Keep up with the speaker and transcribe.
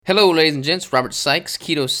Hello, ladies and gents. Robert Sykes,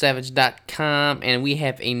 KetoSavage.com, and we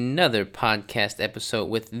have another podcast episode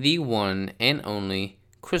with the one and only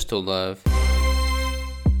Crystal Love.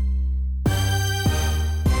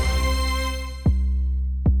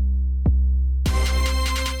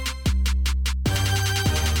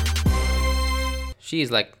 She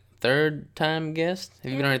is like third time guest.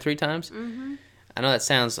 Have you been on her 3 times? Mm-hmm. I know that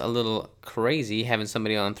sounds a little crazy having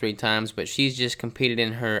somebody on 3 times, but she's just competed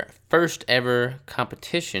in her first ever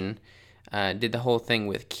competition. Did the whole thing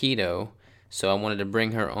with keto, so I wanted to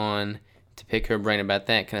bring her on to pick her brain about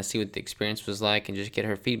that, kind of see what the experience was like, and just get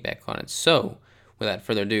her feedback on it. So, without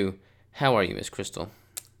further ado, how are you, Miss Crystal?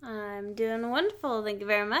 I'm doing wonderful. Thank you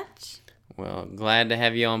very much. Well, glad to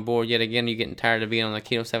have you on board yet again. Are you getting tired of being on the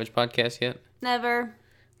Keto Savage podcast yet? Never.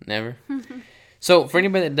 Never? So, for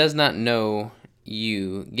anybody that does not know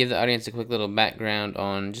you, give the audience a quick little background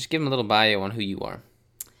on, just give them a little bio on who you are.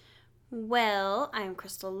 Well, I'm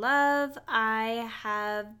Crystal Love. I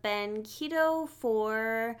have been keto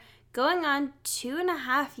for going on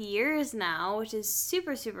 2.5 years now, which is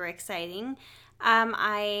super, super exciting.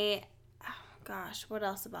 What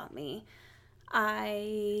else about me?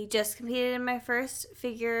 I just competed in my first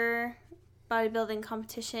figure bodybuilding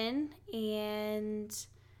competition, and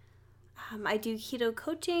I do keto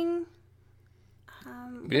coaching.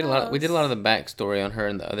 We did a lot of the backstory on her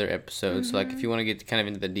in the other episodes. Mm-hmm. So, like, if you want to get kind of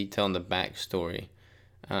into the detail on the backstory,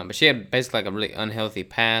 but she had basically like a really unhealthy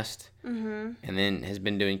past, mm-hmm. and then has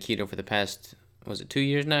been doing keto for the past, was it 2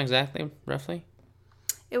 years now exactly, roughly?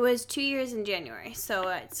 It was 2 years in January, so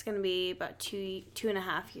it's going to be about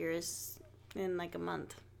 2.5 years in like a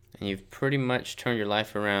month. And you've pretty much turned your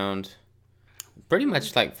life around, pretty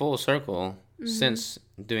much like full circle, mm-hmm. since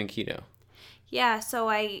doing keto. Yeah, so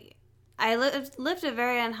I lived a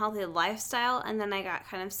very unhealthy lifestyle, and then I got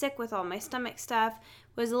kind of sick with all my stomach stuff,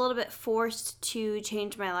 was a little bit forced to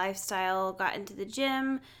change my lifestyle, got into the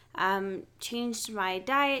gym, changed my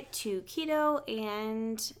diet to keto,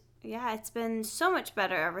 and yeah, it's been so much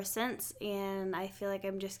better ever since, and I feel like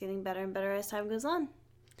I'm just getting better and better as time goes on.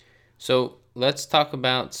 So let's talk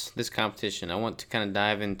about this competition. I just want to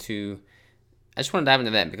dive into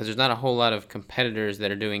that because there's not a whole lot of competitors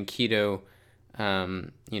that are doing keto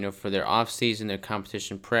for their off-season, their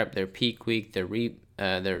competition prep, their peak week, their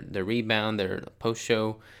rebound, their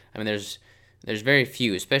post-show. I mean, there's very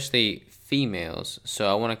few, especially females. So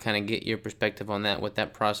I want to kind of get your perspective on that, what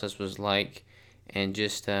that process was like, and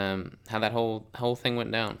just how that whole thing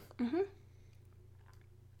went down. Mm-hmm.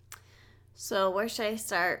 So where should I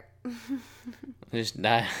start? Just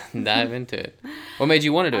dive into it. What made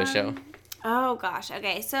you want to do a show? Oh, gosh.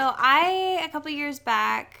 Okay, so a couple years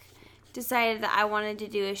back, decided that I wanted to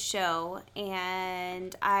do a show,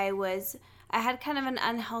 and I had kind of an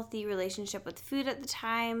unhealthy relationship with food at the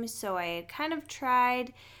time, so I had kind of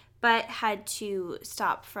tried, but had to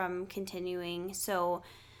stop from continuing. So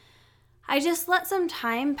I just let some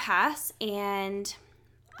time pass, and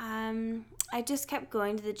I just kept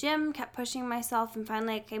going to the gym, kept pushing myself, and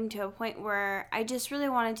finally I came to a point where I just really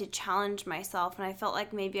wanted to challenge myself, and I felt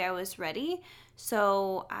like maybe I was ready.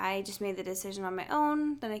 So I just made the decision on my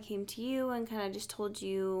own. Then I came to you and kind of just told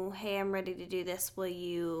you, hey, I'm ready to do this. Will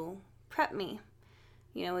you prep me?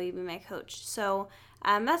 Will you be my coach? So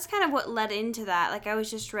that's kind of what led into that. Like, I was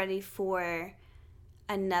just ready for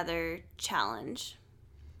another challenge.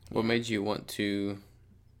 What made you want to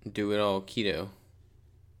do it all keto?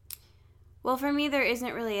 Well, for me, there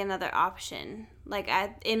isn't really another option. Like,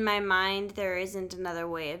 in my mind, there isn't another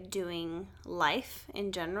way of doing life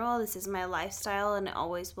in general. This is my lifestyle, and it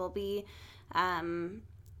always will be. Even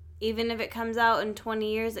if it comes out in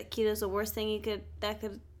 20 years that keto's the worst thing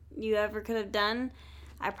you ever could have done,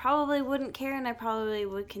 I probably wouldn't care, and I probably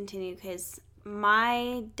would continue, because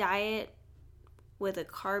my diet with a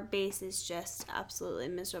carb base is just absolutely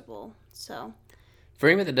miserable. So for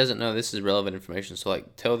anyone that doesn't know, this is relevant information. So,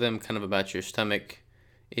 like, tell them kind of about your stomach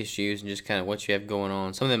issues and just kind of what you have going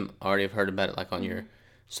on. Some of them already have heard about it, like on your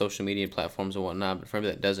social media platforms and whatnot. But for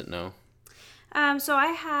anybody that doesn't know, so I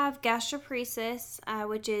have gastroparesis,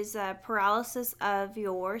 which is paralysis of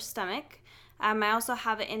your stomach. I also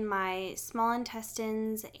have it in my small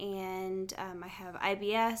intestines, and I have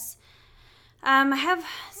IBS. I have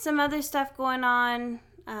some other stuff going on.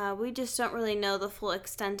 We just don't really know the full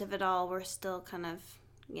extent of it all. We're still kind of,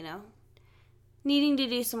 needing to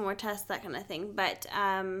do some more tests, that kind of thing. But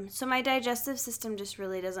so my digestive system just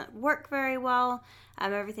really doesn't work very well.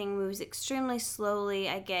 Everything moves extremely slowly.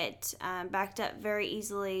 I get backed up very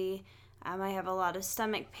easily. I have a lot of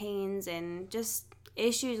stomach pains and just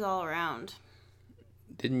issues all around.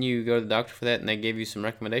 Didn't you go to the doctor for that and they gave you some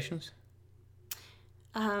recommendations?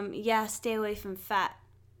 Yeah, stay away from fat.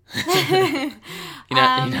 You're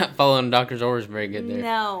not following doctor's orders very good there.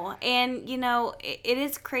 No, and it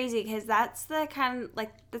is crazy because that's kind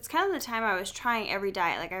of the time I was trying every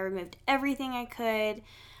diet. Like I removed everything I could,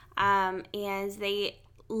 and they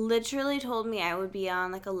literally told me I would be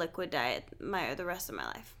on like a liquid diet the rest of my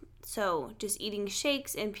life. So just eating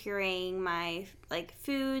shakes and pureeing my like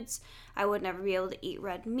foods. I would never be able to eat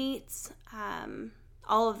red meats,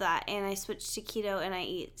 all of that. And I switched to keto and I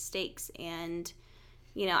eat steaks and,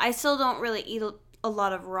 I still don't really eat a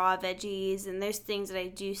lot of raw veggies, and there's things that I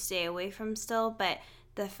do stay away from still, but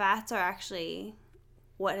the fats are actually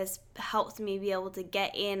what has helped me be able to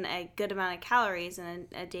get in a good amount of calories on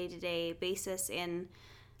a day-to-day basis. And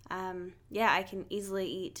I can easily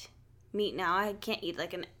eat meat now. I can't eat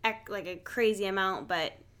like a crazy amount,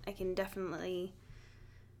 but I can definitely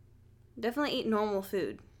eat normal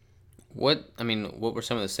food. What were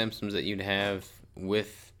some of the symptoms that you'd have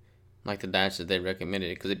with like the diets that they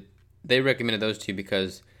recommended? Because they recommended those to you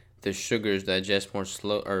because the sugars digest more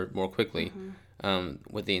quickly,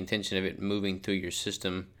 with the intention of it moving through your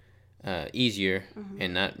system easier,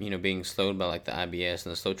 and not being slowed by like the IBS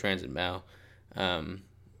and the slow transit bowel.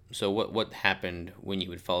 So what happened when you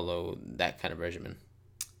would follow that kind of regimen?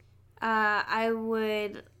 I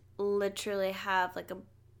would literally have like a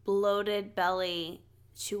bloated belly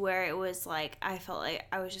to where it was like I felt like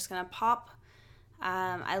I was just gonna pop.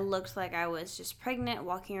 I looked like I was just pregnant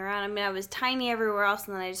walking around. I mean, I was tiny everywhere else,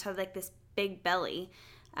 and then I just had like this big belly,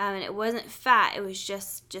 and it wasn't fat. It was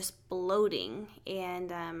just bloating,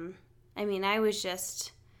 and I was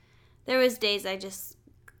just, there was days I just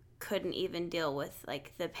couldn't even deal with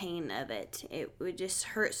like the pain of it. It would just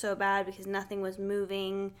hurt so bad because nothing was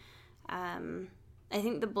moving. I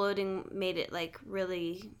think the bloating made it like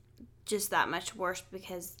really just that much worse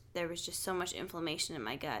because there was just so much inflammation in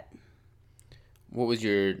my gut. What was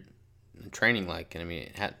your training like? And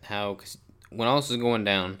how, because when all this was going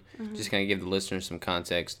down, just kind of give the listeners some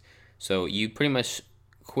context. So you pretty much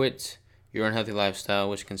quit your unhealthy lifestyle,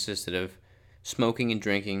 which consisted of smoking and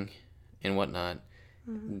drinking and whatnot,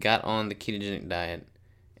 got on the ketogenic diet,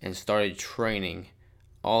 and started training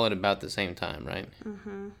all at about the same time, right?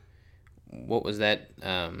 Mm-hmm. What was that?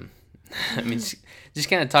 Just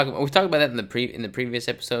kind of talk. We talked about that in the previous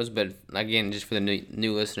episodes, but again, just for the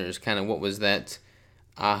new listeners, kind of what was that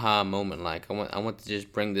aha moment like? I want to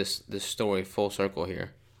just bring this story full circle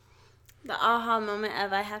here. The aha moment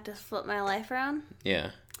of I have to flip my life around.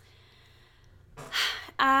 Yeah.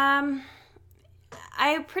 I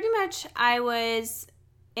was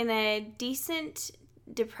in a decent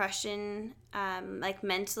depression, like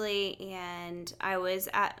mentally, and I was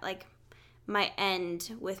at like my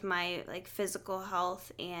end with my like physical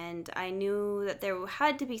health, and I knew that there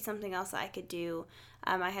had to be something else that I could do.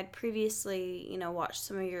 I had previously, watched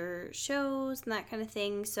some of your shows and that kind of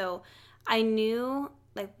thing, so I knew,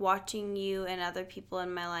 like watching you and other people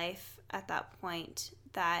in my life at that point,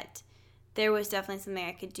 that there was definitely something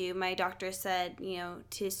I could do. My doctor said,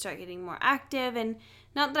 to start getting more active, and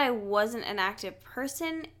not that I wasn't an active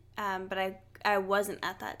person, but I wasn't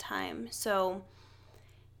at that time. So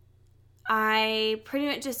I pretty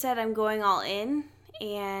much just said I'm going all in,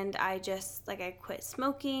 and I just, like, I quit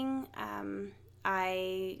smoking,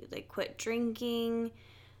 I, like, quit drinking.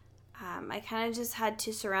 I kind of just had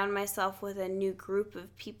to surround myself with a new group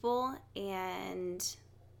of people and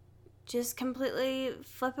just completely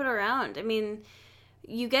flip it around. I mean,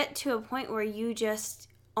 you get to a point where you just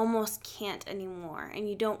almost can't anymore, and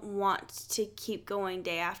you don't want to keep going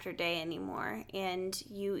day after day anymore, and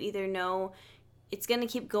you either know it's going to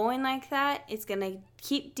keep going like that, it's going to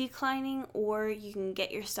keep declining, or you can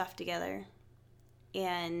get your stuff together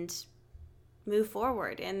and move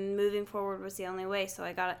forward. And moving forward was the only way. So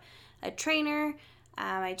I got a trainer.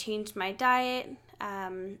 I changed my diet.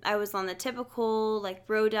 I was on the typical like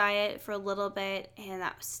bro diet for a little bit, and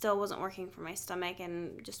that still wasn't working for my stomach,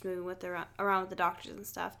 and just moving around with the doctors and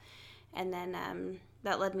stuff. And then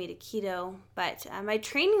that led me to keto. But my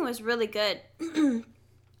training was really good.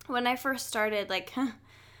 When I first started,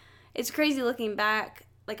 it's crazy looking back.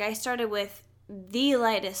 Like, I started with the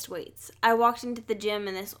lightest weights. I walked into the gym,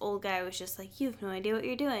 and this old guy was just like, "You have no idea what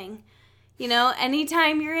you're doing.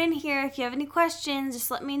 Anytime you're in here, if you have any questions, just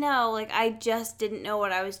let me know." Like, I just didn't know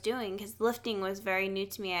what I was doing because lifting was very new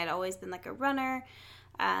to me. I'd always been like a runner.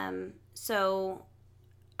 So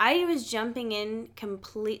I was jumping in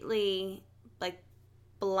completely like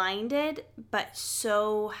blinded, but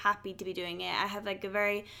so happy to be doing it. I have like a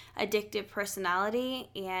very addictive personality,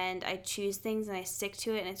 and I choose things and I stick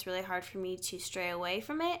to it, and it's really hard for me to stray away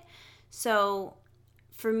from it. So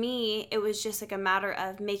for me, it was just like a matter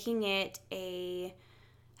of making it a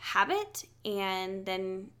habit, and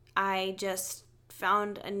then I just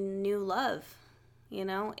found a new love,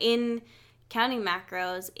 in counting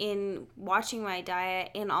macros, in watching my diet,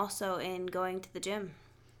 and also in going to the gym.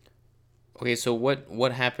 Okay, so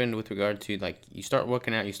what happened with regard to, like, you start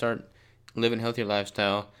working out, you start living a healthier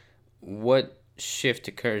lifestyle. What shift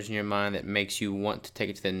occurs in your mind that makes you want to take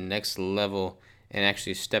it to the next level and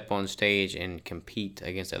actually step on stage and compete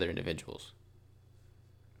against other individuals?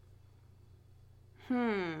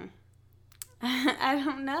 I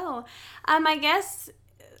don't know. I guess,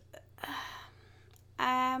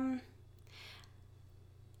 I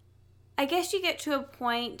guess you get to a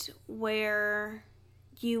point where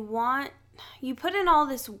you put in all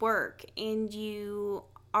this work, and you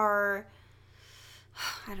are,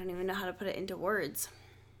 I don't even know how to put it into words.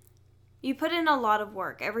 You put in a lot of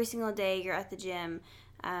work. Every single day you're at the gym.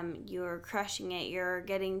 You're crushing it. You're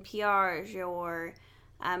getting PRs. You're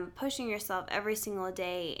pushing yourself every single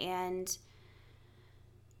day. And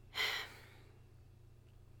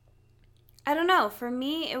I don't know. For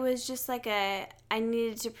me, it was just like I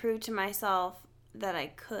needed to prove to myself that I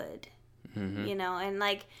could, and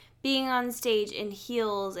like being on stage in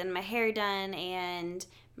heels and my hair done and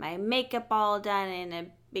my makeup all done in a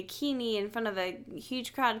bikini in front of a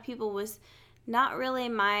huge crowd of people was not really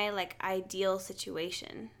my like ideal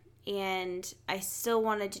situation. And I still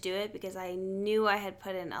wanted to do it because I knew I had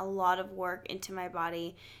put in a lot of work into my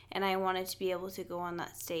body, and I wanted to be able to go on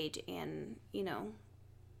that stage and,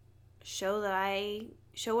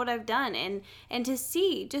 show what I've done, and to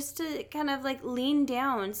see, just to kind of like lean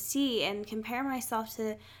down, see, and compare myself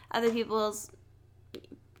to other people's,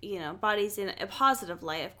 bodies in a positive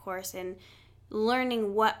light, of course, and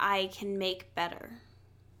learning what I can make better.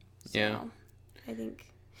 So, Yeah. I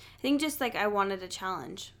think just like I wanted a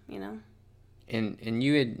challenge, And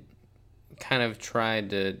you had kind of tried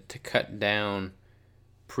to cut down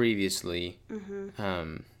previously.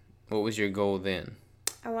 What was your goal then?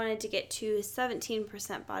 I wanted to get to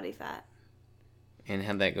 17% body fat. And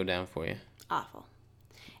how'd that go down for you? Awful.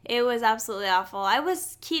 It was absolutely awful. I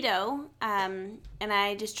was keto, and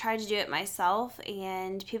I just tried to do it myself,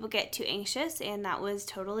 and people get too anxious, and that was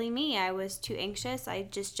totally me. I was too anxious. I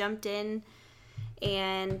just jumped in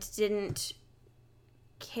and didn't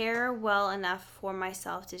care well enough for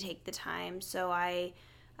myself to take the time. So I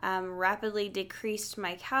rapidly decreased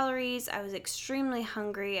my calories. I was extremely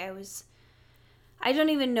hungry. I don't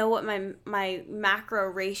even know what my macro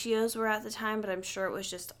ratios were at the time, but I'm sure it was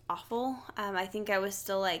just awful. I think I was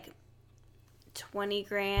still like 25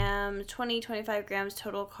 grams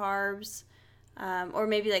total carbs, or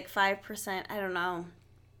maybe like 5%. I don't know.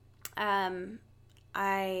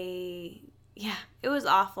 It was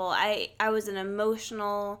awful. I was an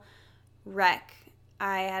emotional wreck.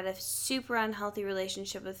 I had a super unhealthy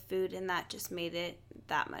relationship with food, and that just made it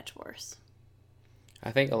that much worse.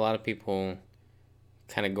 I think a lot of people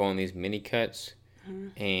kind of go on these mini cuts,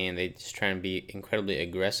 and they just try and be incredibly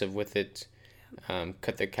aggressive with it,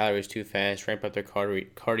 cut their calories too fast, ramp up their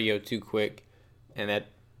cardio too quick, and that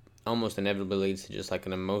almost inevitably leads to just like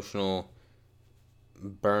an emotional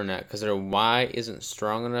burnout because their why isn't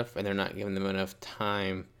strong enough, and they're not giving them enough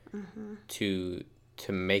time to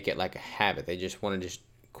make it like a habit. They just want to just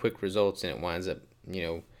quick results, and it winds up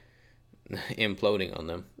imploding on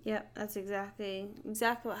them. Yep, that's exactly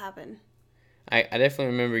what happened. I definitely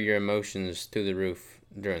remember your emotions through the roof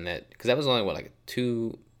during that, because that was only like a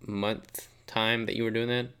 2-month time that you were doing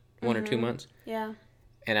that, 1 or 2 months. Yeah.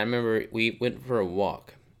 And I remember we went for a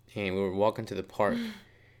walk, and we were walking to the park,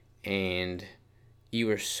 and you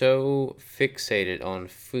were so fixated on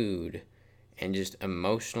food and just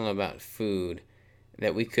emotional about food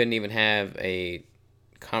that we couldn't even have a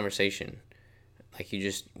conversation. Like, you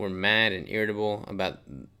just were mad and irritable about,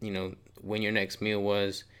 when your next meal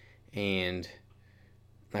was. And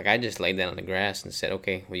like, I just laid down on the grass and said,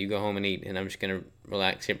 okay, well, you go home and eat, and I'm just going to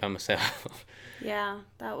relax here by myself. Yeah,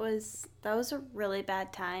 that was a really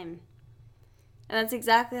bad time. And that's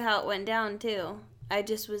exactly how it went down too. I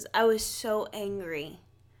was so angry.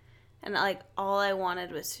 And like, all I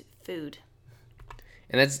wanted was food.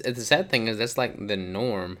 And that's the sad thing is that's like the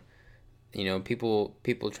norm. People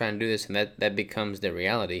try and do this, and that becomes their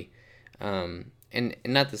reality. And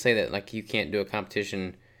not to say that like you can't do a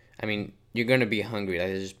competition. I mean, you're going to be hungry. That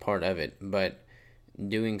is just part of it. But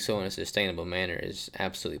doing so in a sustainable manner is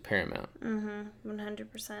absolutely paramount.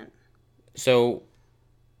 100%. So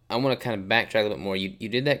I want to kind of backtrack a little bit more. You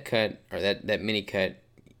did that cut, or that mini cut.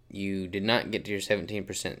 You did not get to your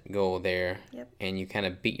 17% goal there. Yep. And you kind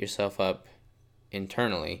of beat yourself up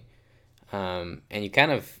internally. And you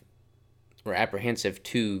kind of were apprehensive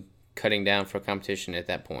to cutting down for a competition at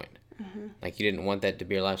that point. Like, you didn't want that to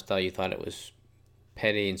be your lifestyle. You thought it was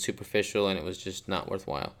petty and superficial, and it was just not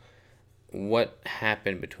worthwhile. What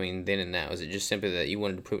happened between then and now? Is it just simply that you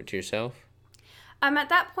wanted to prove it to yourself? At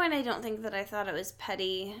that point, I don't think that I thought it was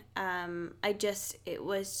petty. It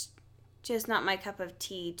was just not my cup of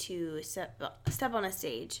tea to step on a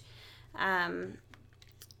stage.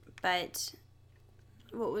 But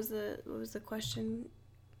what was the question?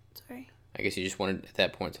 Sorry. I guess you just wanted at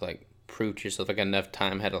that point to like prove to yourself, like, enough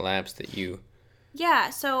time had elapsed that you. Yeah.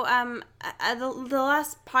 So the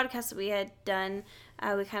last podcast that we had done,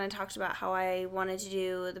 we kind of talked about how I wanted to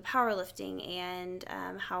do the powerlifting and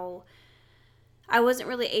how I wasn't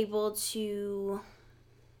really able to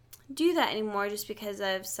do that anymore just because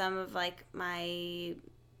of some of like my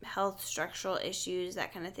health structural issues,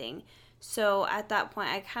 that kind of thing. So at that point,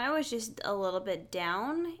 I kind of was just a little bit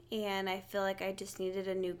down, and I feel like I just needed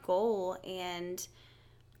a new goal, and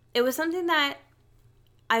it was something that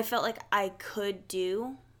I felt like I could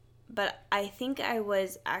do, but I think I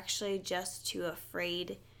was actually just too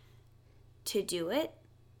afraid to do it,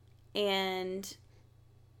 and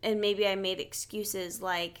maybe I made excuses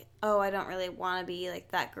like, oh, I don't really want to be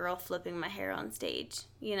like that girl flipping my hair on stage,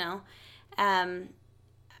 you know?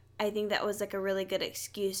 I think that was like a really good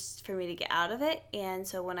excuse for me to get out of it. And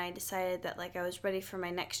so when I decided that like I was ready for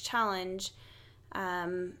my next challenge,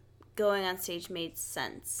 going on stage made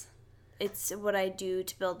sense. It's what I do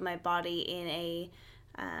to build my body in a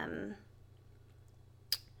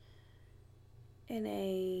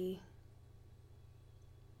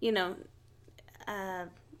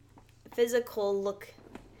physical look.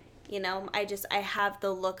 You know, I have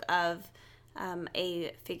the look of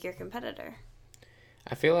a figure competitor.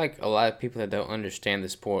 I feel like a lot of people that don't understand the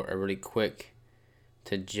sport are really quick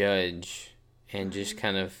to judge and just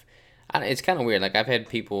kind of, it's kind of weird. Like, I've had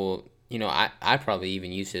people, I probably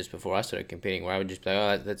even used this before I started competing, where I would just be like,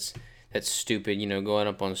 oh, that's stupid, going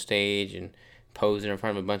up on stage and posing in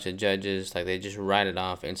front of a bunch of judges. Like, they just write it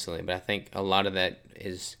off instantly. But I think a lot of that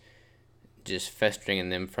is just festering in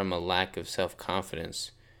them from a lack of self-confidence.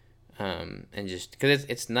 And just, because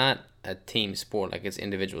it's not a team sport, like, it's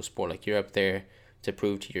individual sport. Like, you're up there to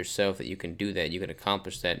prove to yourself that you can do that, you can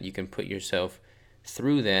accomplish that, you can put yourself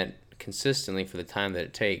through that consistently for the time that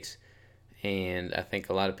it takes. And I think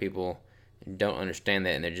a lot of people don't understand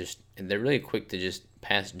that, and they're really quick to just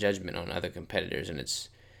pass judgment on other competitors, and it's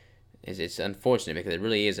unfortunate because it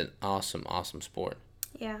really is an awesome sport.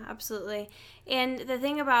 Yeah, absolutely. And the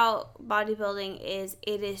thing about bodybuilding is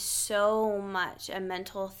it is so much a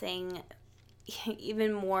mental thing,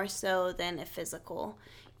 even more so than a physical.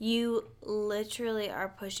 You literally are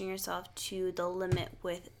pushing yourself to the limit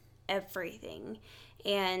with everything.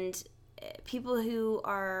 And people who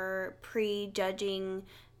are prejudging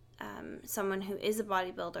someone who is a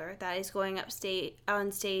bodybuilder that is going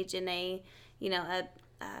on stage in a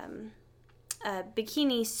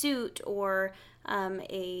bikini suit or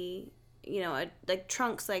like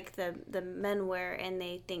trunks like the men wear, and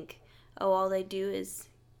they think, oh, all they do is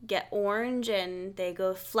get orange and they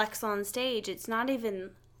go flex on stage. It's not even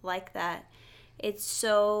like that. It's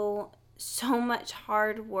so much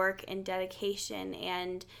hard work and dedication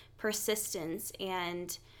and persistence,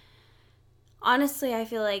 and honestly I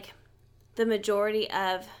feel like the majority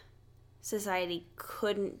of society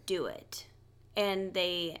couldn't do it, and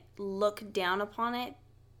they look down upon it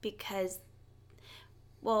because,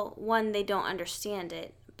 well, one, they don't understand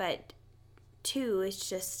it, but two, it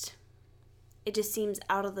just seems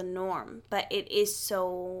out of the norm. But it is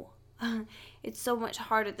so it's so much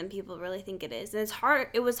harder than people really think it is. And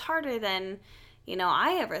it was harder than,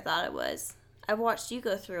 I ever thought it was. I've watched you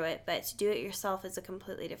go through it, but to do it yourself is a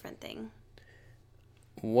completely different thing.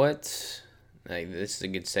 This is a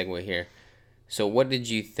good segue here. So what did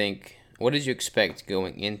you expect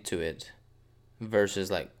going into it versus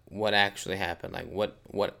like what actually happened? Like what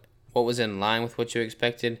was in line with what you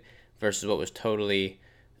expected versus what was totally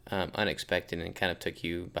unexpected and kind of took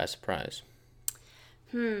you by surprise?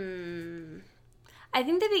 I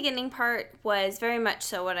think the beginning part was very much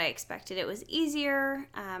so what I expected. It was easier.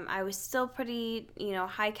 I was still pretty,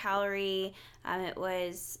 high calorie. I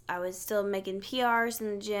was still making PRs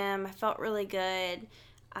in the gym. I felt really good.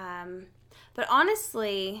 But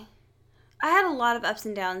honestly, I had a lot of ups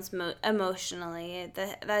and downs emotionally.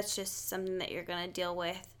 That's just something that you're going to deal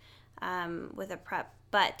with a prep.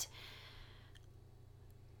 But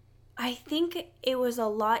I think it was a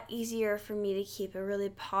lot easier for me to keep a really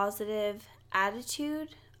positive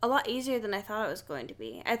attitude, a lot easier than I thought it was going to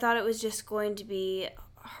be. I thought it was just going to be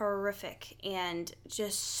horrific and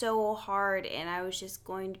just so hard, and I was just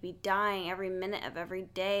going to be dying every minute of every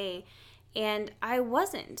day, and I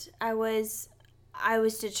wasn't. I was I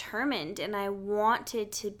was determined and I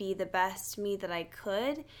wanted to be the best me that I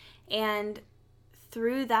could. And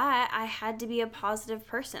through that, I had to be a positive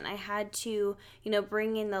person. I had to,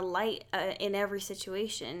 bring in the light in every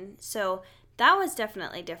situation. So that was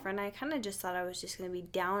definitely different. I kind of just thought I was just going to be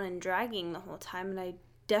down and dragging the whole time, and I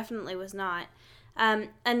definitely was not.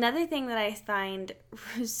 Another thing that I find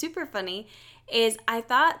super funny is I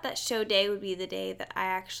thought that show day would be the day that I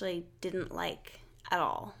actually didn't like at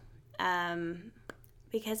all.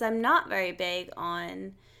 Because I'm not very big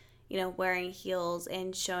on, wearing heels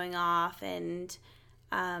and showing off and,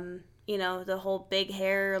 the whole big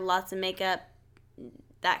hair, lots of makeup,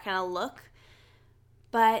 that kind of look.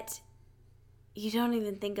 But you don't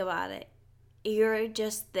even think about it. You're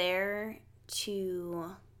just there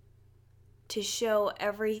to show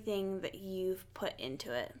everything that you've put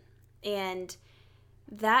into it. And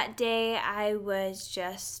that day I was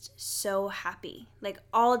just so happy. Like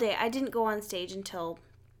all day. I didn't go on stage until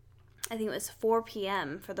I think it was 4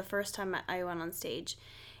 p.m. for the first time I went on stage.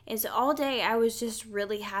 And so all day I was just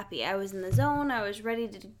really happy. I was in the zone. I was ready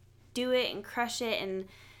to do it and crush it. And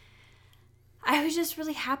I was just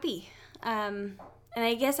really happy. And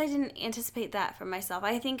I guess I didn't anticipate that for myself.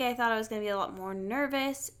 I think I thought I was going to be a lot more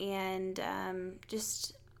nervous and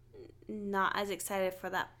just not as excited for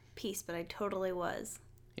that piece, but I totally was.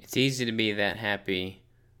 It's easy to be that happy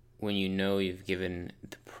when you know you've given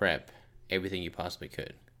the prep everything you possibly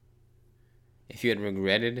could. If you had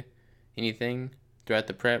regretted anything throughout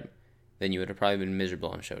the prep, then you would have probably been miserable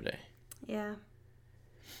on show day. Yeah.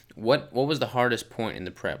 What was the hardest point in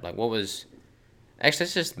the prep? Like, what was... Actually,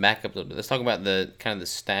 let's just back up a little bit. Let's talk about the kind of the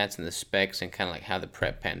stats and the specs and kind of like how the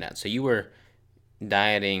prep panned out. So you were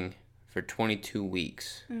dieting for 22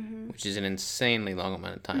 weeks, which is an insanely long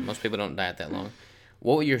amount of time. Most people don't diet that long.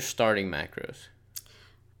 What were your starting macros?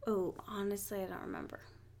 Oh, honestly, I don't remember.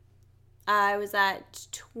 I was at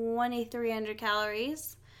 2,300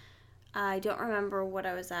 calories. I don't remember what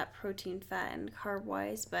I was at protein, fat, and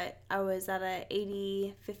carb-wise, but I was at a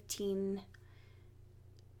 80-15...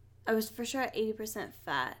 I was for sure at 80%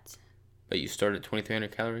 fat. But you started at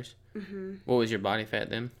 2,300 calories? Mm-hmm. What was your body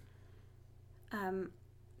fat then? 25%?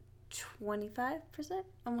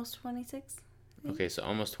 Almost 26. Okay, so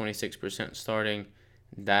almost 26% starting,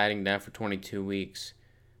 dieting down for 22 weeks.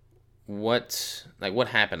 What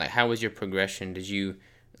happened? Like, how was your progression? Did you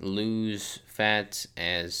lose fat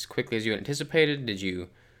as quickly as you anticipated? Did you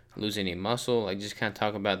lose any muscle? Like, just kind of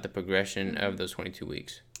talk about the progression of those 22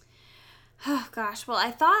 weeks. Oh, gosh. Well, I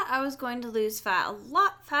thought I was going to lose fat a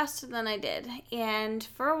lot faster than I did. And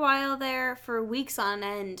for a while there, for weeks on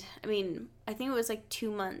end, I think it was like 2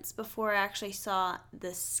 months before I actually saw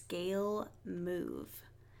the scale move.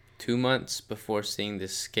 2 months before seeing the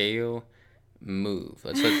scale move.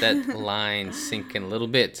 Let's let that line sink in a little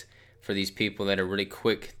bit for these people that are really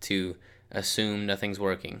quick to assume nothing's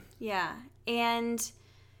working. Yeah. And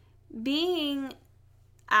being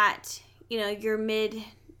at, your mid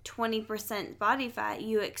 20% body fat,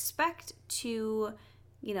 you expect to,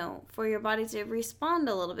 for your body to respond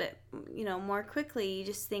a little bit, more quickly. You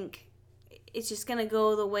just think it's just going to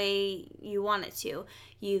go the way you want it to.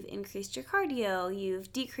 You've increased your cardio,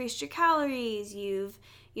 you've decreased your calories, you've,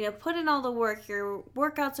 put in all the work, your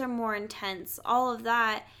workouts are more intense, all of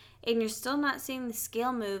that, and you're still not seeing the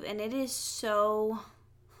scale move, and it is so,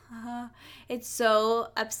 it's so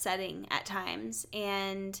upsetting at times,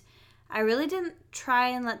 and I really didn't try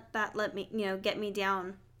and let me, get me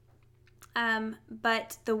down.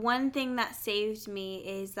 But the one thing that saved me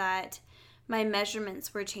is that my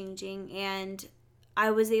measurements were changing, and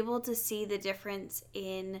I was able to see the difference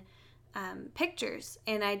in pictures.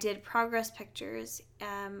 And I did progress pictures.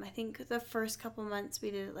 I think the first couple months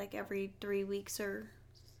we did it like every 3 weeks or...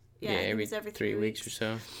 every 3 weeks or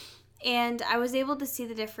so. And I was able to see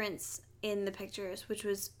the difference in the pictures, which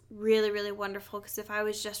was really, really wonderful, because if I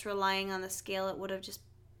was just relying on the scale,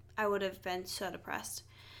 I would have been so depressed.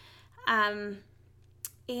 And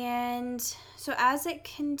so as it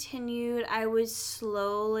continued, I was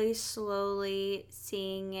slowly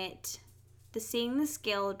seeing the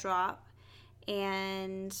scale drop,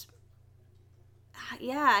 and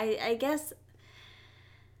I guess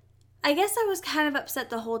I was kind of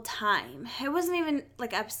upset the whole time. I wasn't even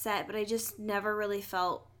like upset, but I just never really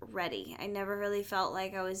felt ready. I never really felt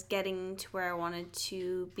like I was getting to where I wanted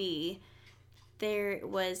to be. There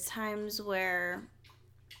was times where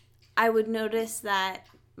I would notice that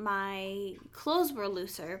my clothes were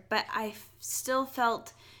looser, but I still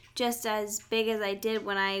felt just as big as I did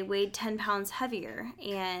when I weighed 10 pounds heavier.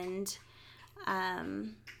 And I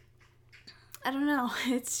don't know.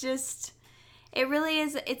 It's just... It really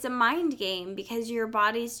is. It's a mind game because your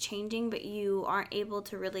body's changing, but you aren't able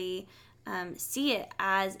to really see it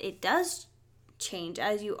as it does change,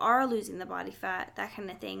 as you are losing the body fat, that kind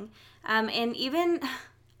of thing. And even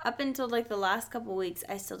up until like the last couple weeks,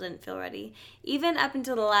 I still didn't feel ready. Even up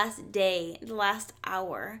until the last day, the last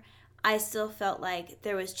hour, I still felt like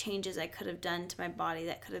there was changes I could have done to my body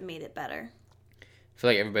that could have made it better. I feel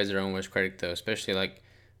like everybody's their own worst critic, though, especially like,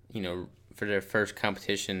 for their first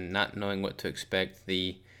competition, not knowing what to expect.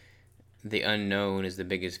 The unknown is the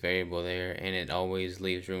biggest variable there, and it always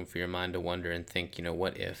leaves room for your mind to wonder and think,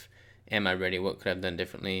 what if? Am I ready? What could I have done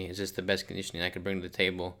differently? Is this the best conditioning I could bring to the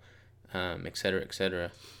table? Et cetera, et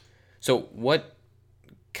cetera. So what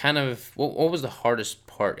was the hardest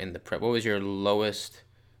part in the prep? What was your lowest,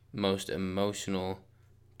 most emotional,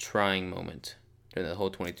 trying moment during the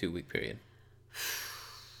whole 22-week period?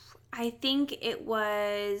 I think it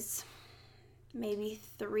was maybe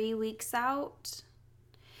 3 weeks out.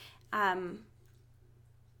 By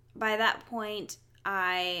that point,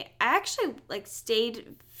 I actually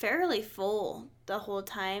stayed fairly full the whole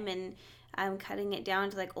time, and I'm cutting it down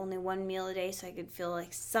to like only one meal a day so I could feel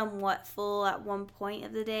like somewhat full at one point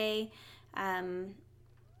of the day.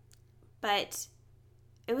 But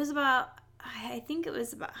it was I think it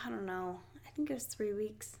was 3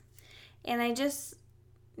 weeks. And I just,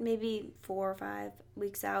 maybe 4 or 5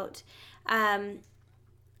 weeks out, I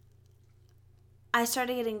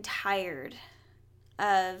started getting tired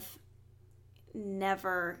of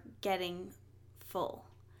never getting full.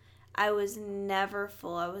 I was never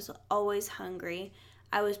full. I was always hungry.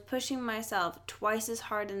 I was pushing myself twice as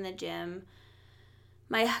hard in the gym.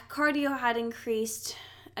 My cardio had increased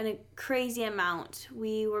a crazy amount.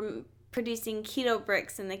 We were producing keto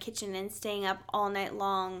bricks in the kitchen and staying up all night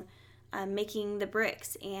long making the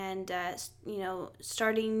bricks and,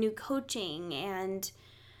 starting new coaching. And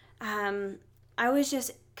I was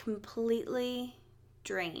just completely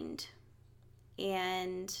drained.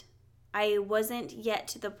 And I wasn't yet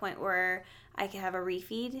to the point where I could have a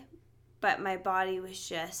refeed, but my body was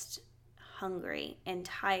just hungry and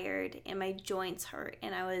tired and my joints hurt.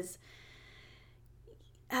 And I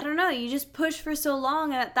don't know, you just push for so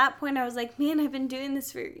long. And at that point I was like, man, I've been doing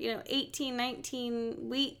this for, 18, 19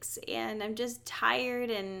 weeks and I'm just tired.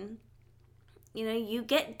 And, you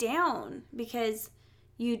get down because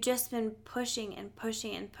you just been pushing and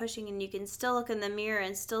pushing and pushing, and you can still look in the mirror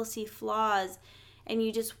and still see flaws. And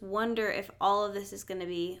you just wonder if all of this is going to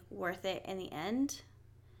be worth it in the end.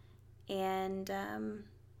 And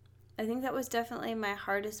I think that was definitely my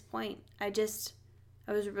hardest point. I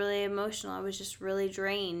was really emotional. I was just really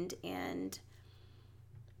drained. And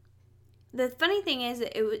the funny thing is,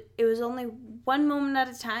 it was only one moment at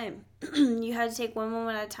a time. You had to take one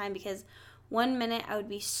moment at a time, because one minute I would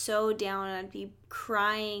be so down and I'd be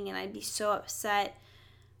crying and I'd be so upset.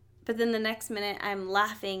 But then the next minute I'm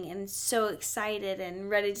laughing and so excited and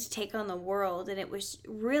ready to take on the world. And it was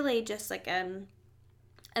really just like an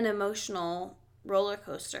emotional roller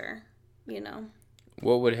coaster,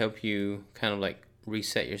 What would help you kind of like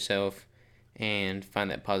reset yourself and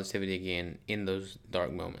find that positivity again in those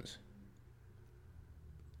dark moments?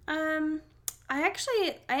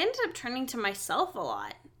 I ended up turning to myself a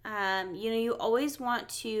lot. You always want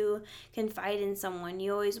to confide in someone.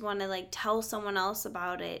 You always want to tell someone else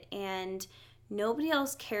about it, and nobody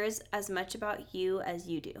else cares as much about you as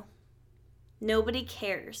you do. Nobody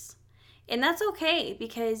cares. And that's okay,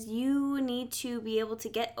 because you need to be able to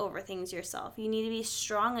get over things yourself. You need to be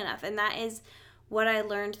strong enough. And that is what I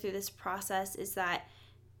learned through this process, is that,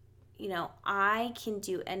 I can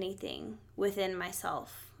do anything within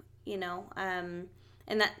myself, and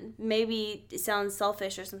that maybe sounds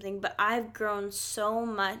selfish or something, but I've grown so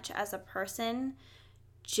much as a person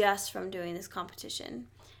just from doing this competition.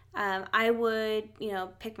 I would,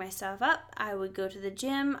 pick myself up. I would go to the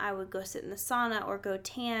gym. I would go sit in the sauna or go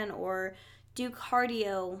tan or do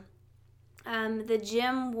cardio. The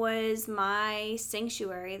gym was my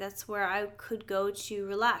sanctuary. That's where I could go to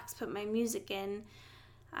relax, put my music in.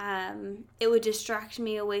 It would distract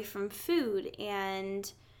me away from food,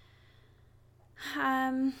 and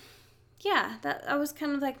that was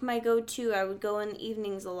kind of like my go-to. I would go in the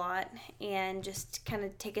evenings a lot and just kind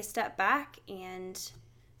of take a step back and,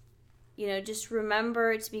 just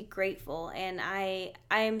remember to be grateful. And I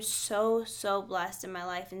am so, so blessed in my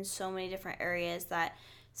life in so many different areas that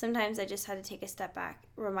sometimes I just had to take a step back,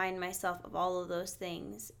 remind myself of all of those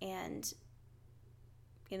things, and,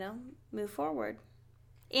 move forward.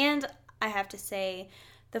 And I have to say,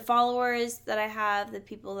 the followers that I have, the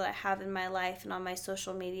people that I have in my life and on my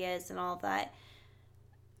social medias and all that,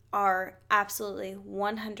 are absolutely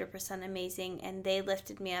 100% amazing, and they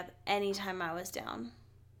lifted me up anytime I was down.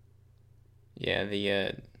 Yeah,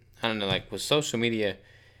 I don't know, like with social media,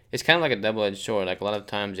 it's kind of like a double-edged sword. Like a lot of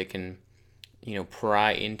times it can,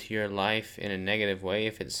 pry into your life in a negative way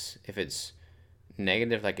if it's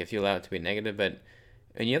negative, like if you allow it to be negative. But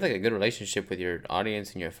when you have like a good relationship with your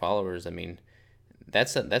audience and your followers, I mean,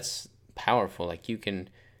 that's powerful. Like you can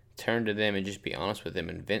turn to them and just be honest with them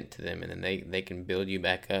and vent to them, and then they can build you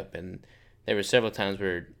back up. And there were several times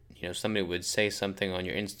where somebody would say something on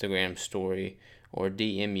your Instagram story or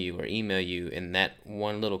DM you or email you, and that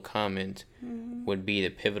one little comment would be the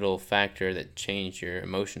pivotal factor that changed your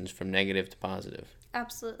emotions from negative to positive.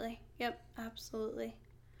 Absolutely. Yep, absolutely.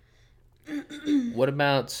 What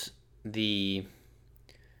about the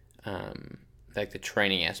like the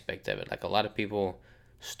training aspect of it? Like a lot of people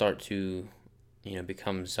start to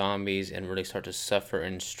become zombies and really start to suffer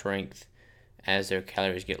in strength as their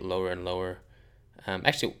calories get lower and lower.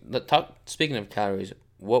 Actually, speaking of calories,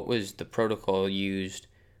 what was the protocol used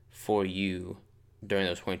for you during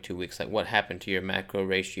those 22 weeks? Like what happened to your macro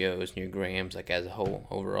ratios and your grams, like as a whole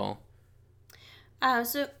overall?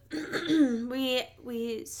 So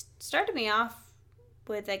we started me off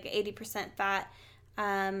with like 80% fat.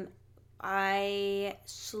 I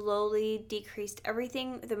slowly decreased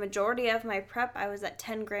everything. The majority of my prep, I was at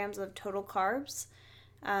 10 grams of total carbs.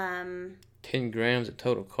 10 grams of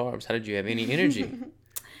total carbs. How did you have any energy?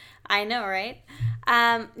 I know, right?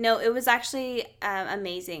 No, it was actually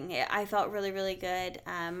amazing. I felt really, really good.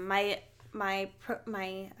 My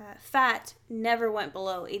fat never went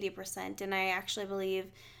below 80%, and I actually believe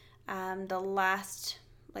the last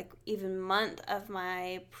even month of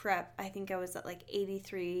my prep, I think I was at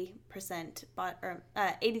 83%,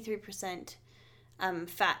 83%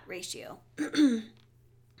 fat ratio.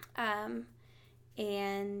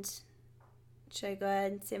 And should I go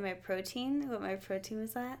ahead and say my protein? What my protein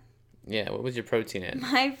was at? Yeah, what was your protein at?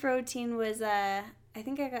 My protein was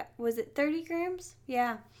was it 30 grams?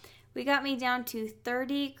 Yeah. We got me down to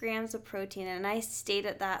 30 grams of protein, and I stayed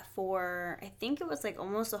at that for, I think it was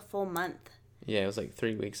almost a full month. Yeah, it was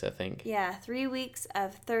 3 weeks, I think. Yeah, 3 weeks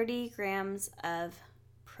of 30 grams of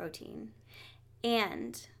protein.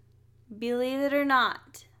 And believe it or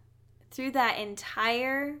not, through that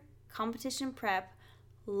entire competition prep,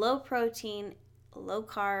 low protein, low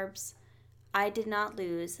carbs, I did not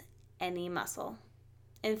lose any muscle.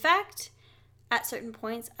 In fact, at certain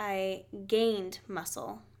points, I gained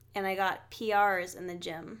muscle, and I got PRs in the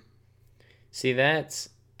gym. See, I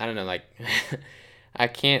don't know, I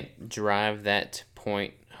can't drive that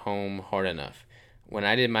point home hard enough. When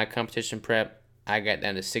I did my competition prep, I got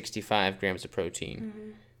down to 65 grams of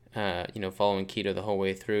protein, following keto the whole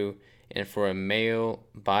way through. And for a male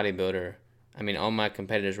bodybuilder, I mean, all my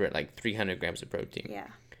competitors were at 300 grams of protein. Yeah.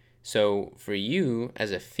 So for you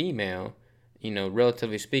as a female,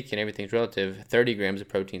 relatively speaking, everything's relative. 30 grams of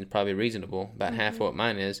protein is probably reasonable, about half of what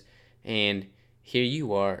mine is. And here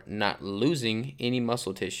you are not losing any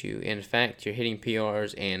muscle tissue. In fact, you're hitting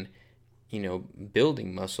PRs and,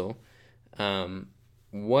 building muscle.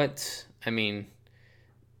 What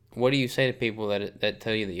do you say to people that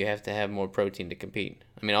tell you that you have to have more protein to compete?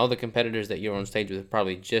 I mean, all the competitors that you're on stage with are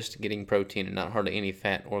probably just getting protein and not hardly any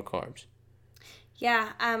fat or carbs.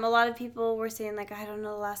 Yeah, a lot of people were saying, I don't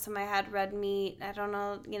know the last time I had red meat. I don't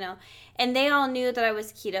know, And they all knew that I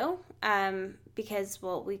was keto because,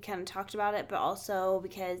 well, we kind of talked about it, but also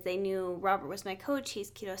because they knew Robert was my coach.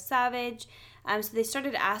 He's Keto Savage. So they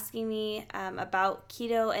started asking me about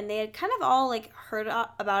keto, and they had kind of all, heard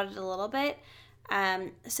about it a little bit.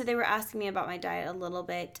 So they were asking me about my diet a little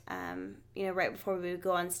bit, right before we would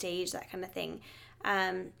go on stage, that kind of thing.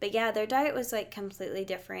 But yeah, their diet was completely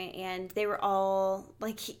different, and they were all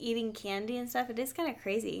eating candy and stuff. It is kind of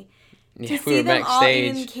crazy to see them all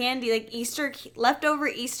eating candy, leftover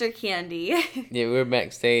Easter candy. Yeah, we were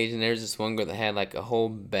backstage, and there's this one girl that had a whole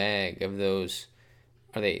bag of those.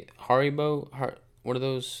 Are they Haribo? What are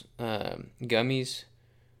those gummies?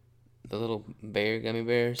 The little bear gummy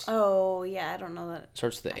bears. Oh yeah, I don't know that.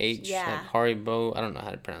 Starts with the H. Yeah. Haribo. I don't know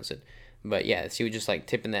how to pronounce it. But yeah, she was just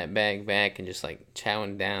tipping that bag back and just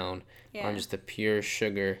chowing down on just the pure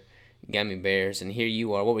sugar gummy bears. And here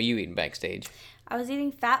you are. What were you eating backstage? I was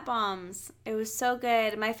eating fat bombs. It was so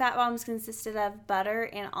good. My fat bombs consisted of butter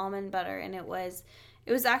and almond butter, and it was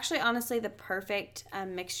actually honestly the perfect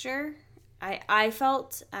mixture. I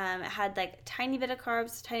felt it had a tiny bit of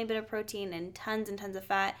carbs, tiny bit of protein, and tons of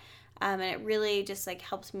fat. And it really just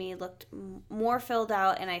helped me look more filled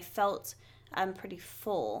out, and I felt pretty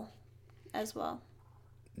full as well.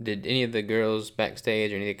 Did any of the girls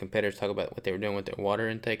backstage or any of the competitors talk about what they were doing with their water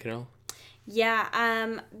intake at all?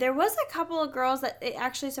 Yeah, there was a couple of girls that it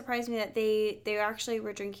actually surprised me that they actually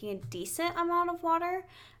were drinking a decent amount of water.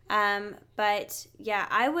 But yeah,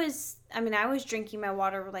 I was drinking my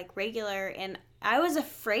water like regular, and I was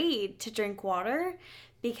afraid to drink water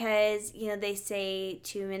because, they say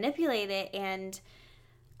to manipulate it. And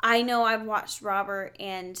I know I've watched Robert,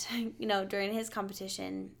 and, during his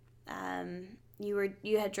competition,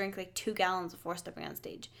 you had drank like 2 gallons before stepping on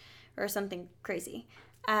stage or something crazy.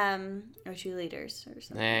 Or 2 liters or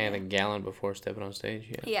something. Yeah, like a gallon before stepping on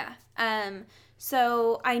stage. Yeah. Yeah.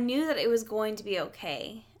 So I knew that it was going to be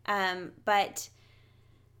okay. But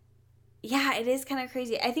yeah, it is kind of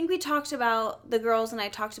crazy. I think the girls and I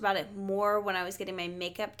talked about it more when I was getting my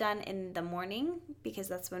makeup done in the morning, because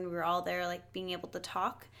that's when we were all there, like being able to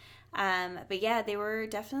talk. But yeah, they were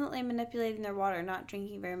definitely manipulating their water, not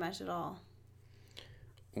drinking very much at all.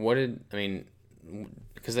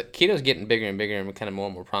 Because keto's getting bigger and bigger and kind of more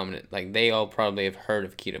and more prominent. Like, they all probably have heard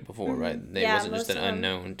of keto before, right? It wasn't just an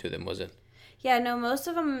unknown to them, was it? Yeah, no, most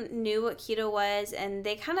of them knew what keto was, and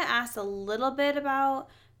they kind of asked a little bit about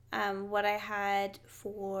what I had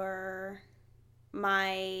for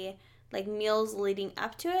my like meals leading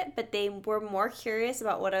up to it, but they were more curious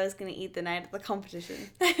about what I was going to eat the night of the competition.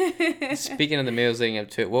 Speaking of the meals leading up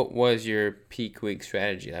to it, what was your peak week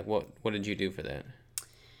strategy? Like, what did you do for that?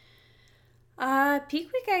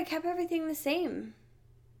 Peak week, I kept everything the same.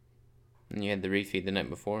 And you had the refeed the night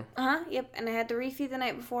before? Yep. And I had the refeed the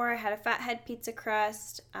night before. I had a fathead pizza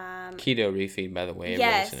crust. Keto refeed, by the way.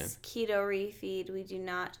 Yes, keto refeed. We do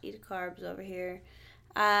not eat carbs over here.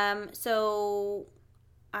 So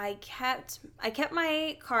I kept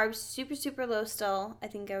my carbs super, super low still. I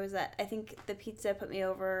think the pizza put me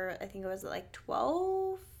over, I think it was at like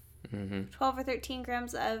 12 or 13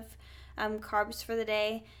 grams of carbs for the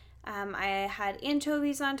day. I had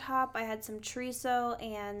anchovies on top. I had some chorizo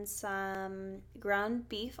and some ground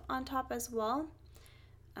beef on top as well.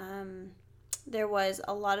 There was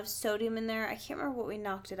a lot of sodium in there. I can't remember what we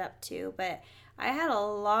knocked it up to, but I had a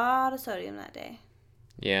lot of sodium that day.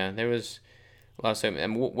 Yeah, there was a lot of sodium.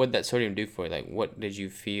 And what did that sodium do for you? Like, what did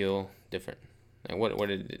you feel different? Like, what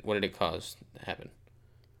did it cause to happen?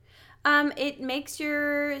 It makes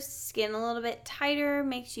your skin a little bit tighter,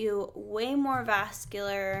 makes you way more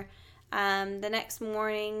vascular. The next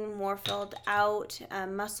morning, more filled out,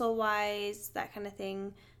 muscle-wise, that kind of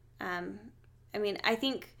thing. I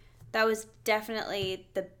think that was definitely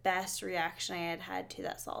the best reaction I had to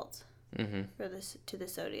that salt. To the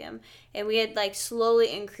sodium. And we had like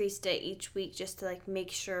slowly increased it each week just to like make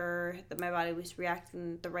sure that my body was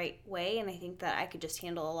reacting the right way, and I think that I could just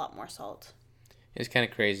handle a lot more salt. It's kind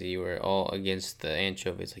of crazy. You were all against the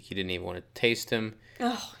anchovies. Like, you didn't even want to taste them.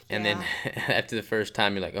 Oh, yeah. And then after the first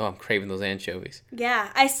time, you're like, oh, I'm craving those anchovies.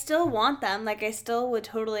 Yeah, I still want them. Like, I still would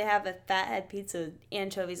totally have a fathead pizza with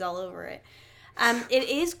anchovies all over it. It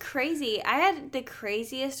is crazy. I had the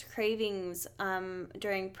craziest cravings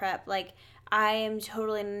during prep. Like, I am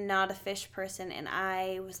totally not a fish person, and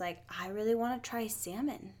I was like, I really want to try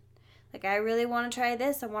salmon. Like, I really want to try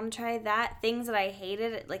this. I want to try that. Things that I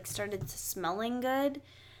hated, it like started smelling good.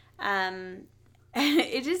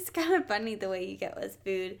 It's just kind of funny the way you get with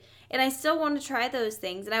food. And I still want to try those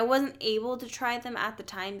things. And I wasn't able to try them at the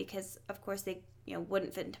time because, of course, they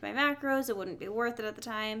wouldn't fit into my macros. It wouldn't be worth it at the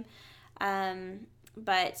time.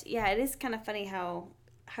 But yeah, it is kind of funny how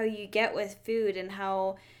you get with food and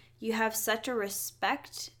how you have such a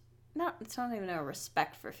respect. It's not even a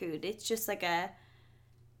respect for food. It's just like a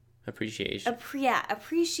appreciation.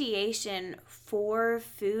 Appreciation for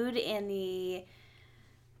food and the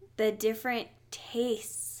different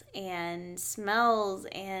tastes and smells,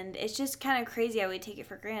 and it's just kind of crazy how we take it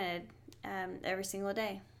for granted every single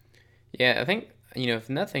day. Yeah, I think if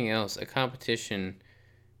nothing else, a competition,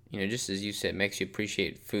 just as you said, makes you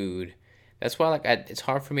appreciate food. That's why it's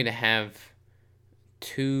hard for me to have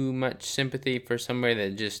too much sympathy for somebody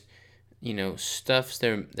that just stuffs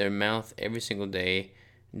their mouth every single day,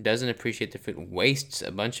 doesn't appreciate the food, wastes a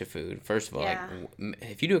bunch of food. First of all, yeah.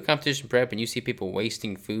 If you do a competition prep and you see people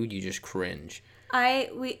wasting food, you just cringe.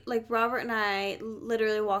 Robert and I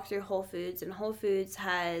literally walked through Whole Foods, and Whole Foods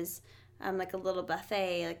has like a little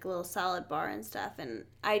buffet, like a little salad bar and stuff, and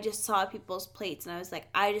I just saw people's plates, and I was like,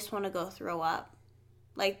 I just want to go throw up.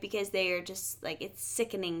 Like, because they are just, like, it's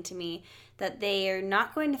sickening to me that they are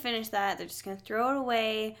not going to finish that. They're just going to throw it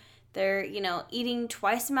away. They're, eating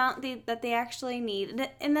twice the amount that they actually need.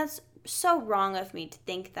 And that's so wrong of me to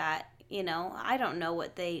think that, I don't know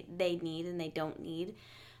what they need and they don't need.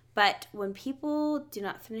 But when people do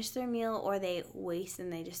not finish their meal or they waste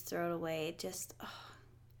and they just throw it away, it just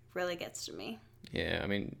really gets to me. Yeah,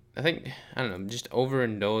 I think, I don't know, just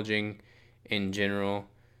overindulging in general,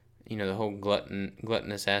 the whole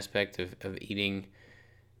gluttonous aspect of eating.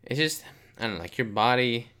 It's just, I don't know, like your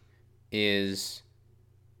body is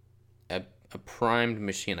a primed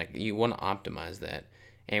machine. Like you want to optimize that.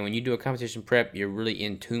 And when you do a competition prep, you're really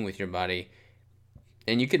in tune with your body.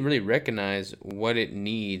 And you can really recognize what it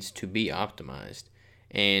needs to be optimized.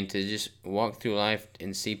 And to just walk through life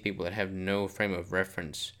and see people that have no frame of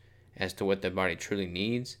reference as to what their body truly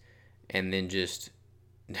needs, and then just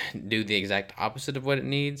do the exact opposite of what it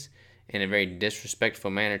needs in a very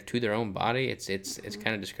disrespectful manner to their own body, it's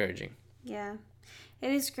kind of discouraging. Yeah.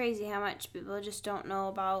 It is crazy how much people just don't know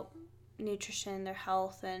about nutrition, their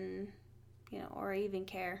health, and, or even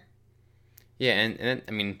care. Yeah, and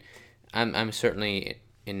I mean, I'm certainly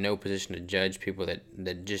in no position to judge people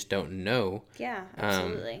that just don't know. Yeah,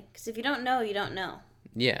 absolutely. Because if you don't know, you don't know.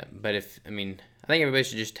 Yeah, but I think everybody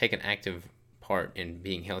should just take an active part in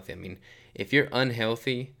being healthy. I mean, if you're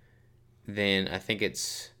unhealthy, then I think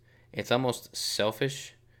it's almost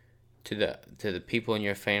selfish to the people in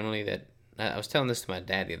your family that, I was telling this to my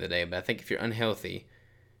dad the other day, but I think if you're unhealthy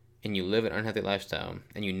and you live an unhealthy lifestyle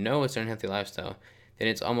and you know it's an unhealthy lifestyle, then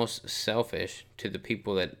it's almost selfish to the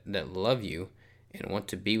people that love you and want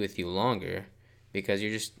to be with you longer, because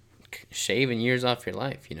you're just shaving years off your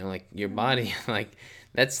life, like your body, like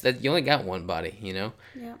that's you only got one body,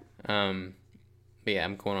 Yeah. But yeah,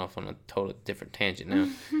 I'm going off on a total different tangent now.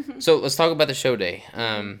 So let's talk about the show day.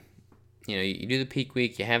 You do the peak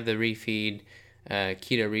week, you have the refeed,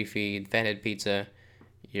 keto refeed, fathead pizza,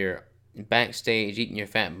 you're backstage eating your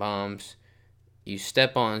fat bombs, you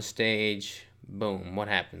step on stage, boom, what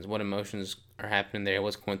happens? What emotions are happening there?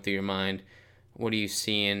 What's going through your mind? What are you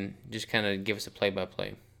seeing? Just kind of give us a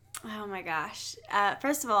play-by-play. Oh my gosh.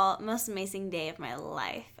 First of all, most amazing day of my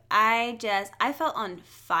life. I felt on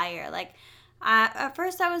fire. Like, at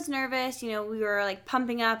first I was nervous, we were like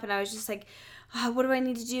pumping up, and I was just like, oh, what do I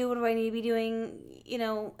need to do? What do I need to be doing?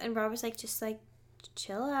 And Rob was like, just like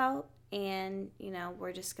chill out, and,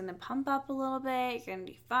 we're just going to pump up a little bit. You're going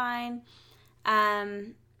to be fine.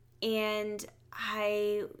 And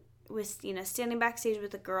I was, standing backstage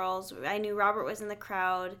with the girls. I knew Robert was in the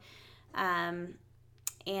crowd. And,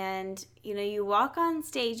 you walk on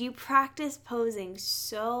stage, you practice posing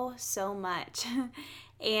so much.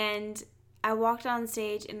 And I walked on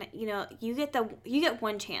stage, and, you get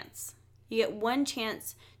one chance. You get one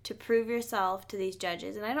chance to prove yourself to these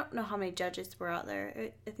judges. And I don't know how many judges were out there.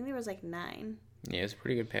 I think there was like 9. Yeah, it's a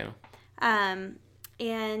pretty good panel.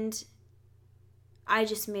 And I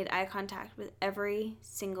just made eye contact with every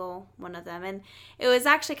single one of them. And it was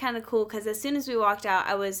actually kind of cool, because as soon as we walked out,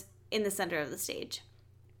 I was in the center of the stage.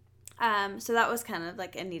 So that was kind of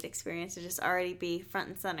like a neat experience to just already be front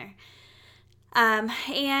and center.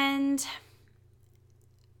 And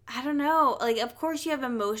I don't know, like, of course you have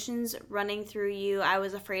emotions running through you. I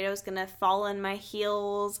was afraid I was going to fall on my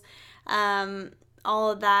heels,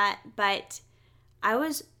 all of that. But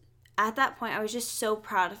at that point, I was just so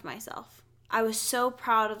proud of myself. I was so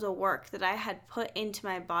proud of the work that I had put into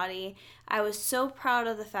my body. I was so proud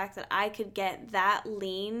of the fact that I could get that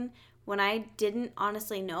lean when I didn't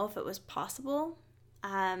honestly know if it was possible.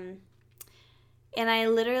 And I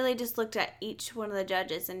literally just looked at each one of the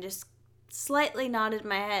judges and just slightly nodded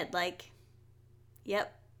my head like,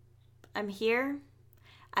 yep, I'm here.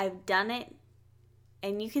 I've done it.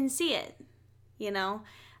 And you can see it,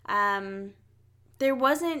 There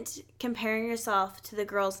wasn't comparing yourself to the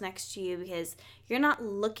girls next to you, because you're not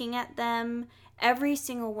looking at them. Every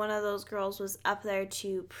single one of those girls was up there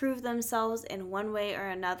to prove themselves in one way or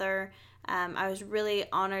another. I was really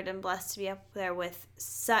honored and blessed to be up there with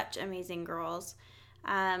such amazing girls.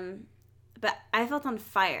 But I felt on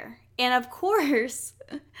fire. And of course,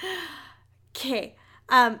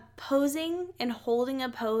 posing and holding a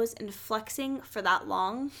pose and flexing for that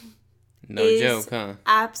long is joke, huh?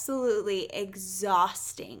 Absolutely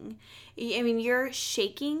exhausting. I mean, you're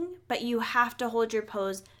shaking, but you have to hold your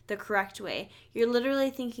pose the correct way. You're literally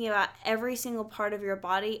thinking about every single part of your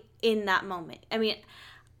body in that moment. I mean,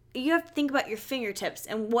 you have to think about your fingertips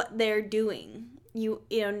and what they're doing. You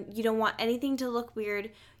don't want anything to look weird.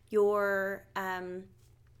 Your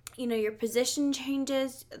your position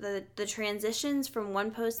changes, the transitions from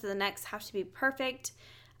one pose to the next have to be perfect.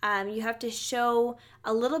 You have to show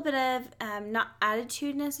a little bit of, not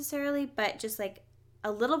attitude necessarily, but just like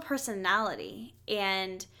a little personality.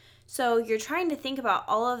 And so you're trying to think about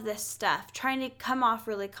all of this stuff, trying to come off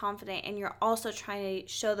really confident, and you're also trying to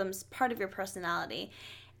show them part of your personality.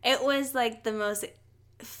 It was like the most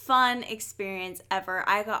fun experience ever.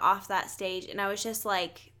 I got off that stage and I was just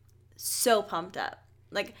like so pumped up.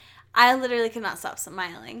 Like, I literally could not stop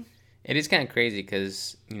smiling. It is kind of crazy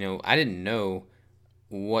because, I didn't know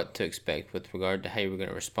what to expect with regard to how you were going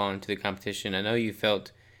to respond to the competition. I know you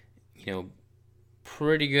felt,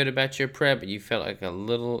 pretty good about your prep, but you felt like a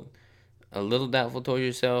little doubtful towards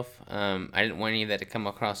yourself. I didn't want any of that to come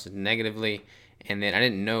across as negatively. And then I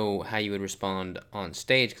didn't know how you would respond on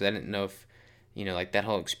stage because I didn't know if, like that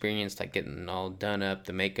whole experience, like getting all done up,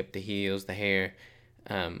 the makeup, the heels, the hair,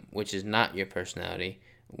 which is not your personality,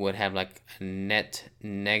 would have like a net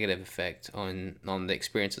negative effect on the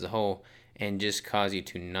experience as a whole and just cause you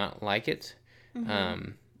to not like it.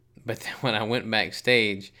 But then when I went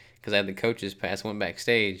backstage, because I had the coach's pass, I went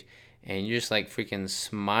backstage, and you're just like freaking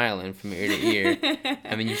smiling from ear to ear.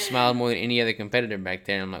 I mean, you smiled more than any other competitor back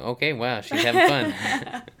there. And I'm like, okay, wow, she's having fun.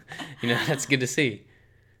 That's good to see.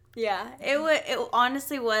 Yeah, it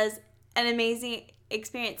honestly was an amazing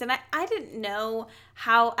experience. And I didn't know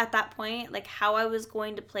how, at that point, like how I was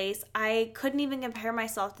going to place. I couldn't even compare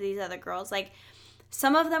myself to these other girls. Like,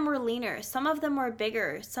 some of them were leaner, some of them were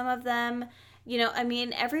bigger, some of them...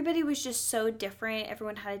 everybody was just so different.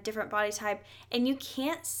 Everyone had a different body type. And you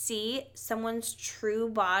can't see someone's true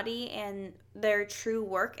body and their true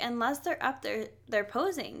work unless they're up there, they're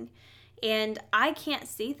posing. And I can't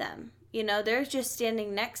see them. They're just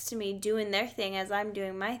standing next to me doing their thing as I'm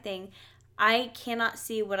doing my thing. I cannot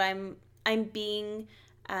see what I'm being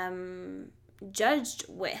judged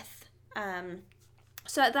with.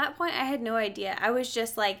 So at that point, I had no idea. I was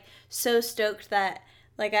just like so stoked that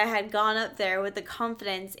like I had gone up there with the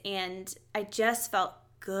confidence, and I just felt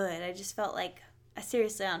good. I just felt like I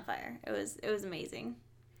seriously on fire. It was amazing.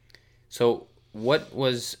 So what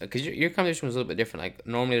was, because your competition was a little bit different. Like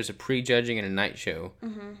normally there's a pre-judging and a night show.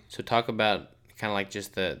 Mm-hmm. So talk about kind of like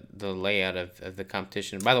just the layout of the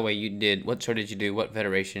competition. By the way, what show did you do? What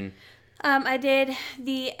federation? I did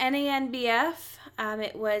the NANBF.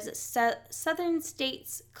 It was Southern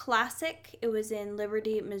States Classic. It was in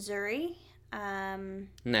Liberty, Missouri.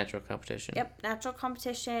 Natural competition. Yep, natural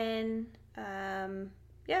competition.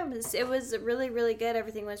 It was really, really good.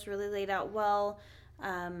 Everything was really laid out well.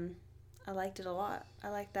 I liked it a lot. I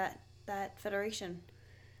liked that federation.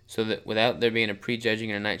 So that without there being a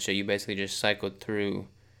pre-judging and a night show, you basically just cycled through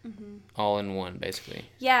all in one, basically.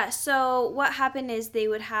 Yeah, so what happened is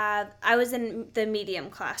I was in the medium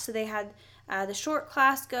class, so they had the short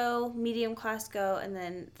class go, medium class go, and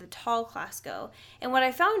then the tall class go. And what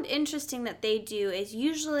I found interesting that they do is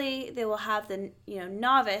usually they will have the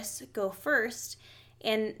novice go first,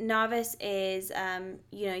 and novice is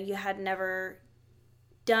you had never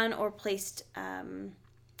done or placed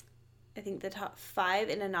I think the top 5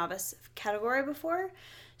 in a novice category before.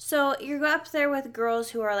 So you're up there with girls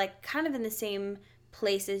who are like kind of in the same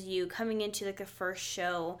place as you, coming into like the first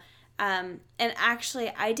show. And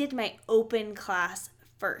actually, I did my open class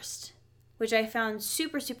first, which I found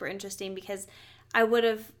super, super interesting because I would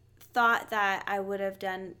have thought that I would have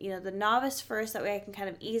done, the novice first. That way I can kind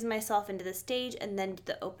of ease myself into the stage and then do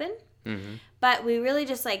the open. Mm-hmm. But we really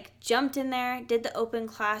just like jumped in there, did the open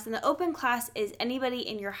class. And the open class is anybody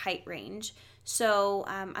in your height range. So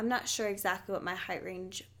I'm not sure exactly what my height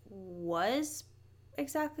range was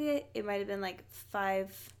exactly. It might have been like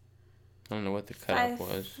 5. I don't know what the cutoff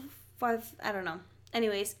was. 5, I don't know.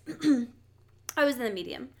 Anyways, I was in the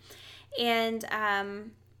medium. And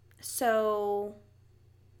so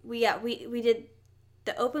we did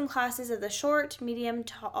the open classes of the short, medium,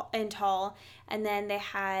 and tall. And then they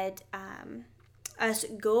had us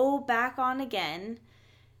go back on again.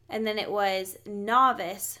 And then it was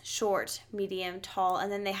novice, short, medium, tall.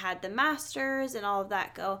 And then they had the masters and all of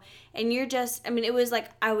that go. And it was like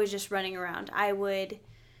I was just running around. I went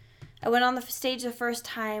on the stage the first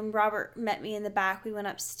time. Robert met me in the back. We went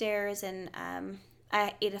upstairs and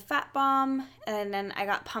I ate a fat bomb. And then I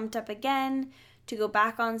got pumped up again to go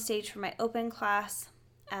back on stage for my open class.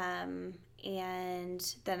 And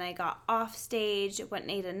then I got off stage, went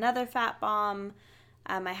and ate another fat bomb.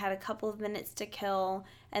 I had a couple of minutes to kill,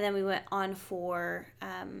 and then we went on for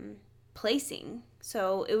placing.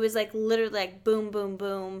 So it was like literally like boom, boom,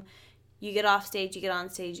 boom. You get off stage, you get on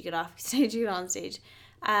stage, you get off stage, you get on stage.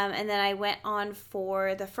 And then I went on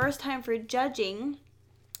for the first time for judging.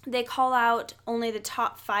 They call out only the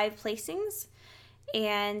top 5 placings,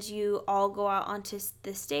 and you all go out onto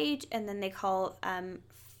the stage, and then they call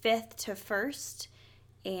 5th to 1st,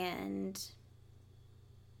 and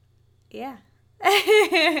yeah. All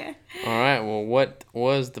right. Well, what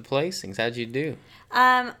was the placings? How'd you do?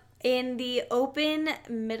 In the open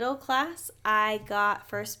middle class, I got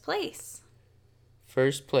first place.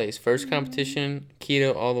 First place. First competition,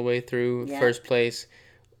 keto all the way through. Yeah. First place.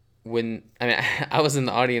 I was in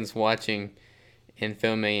the audience watching, and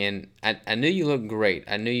filming, and I knew you looked great.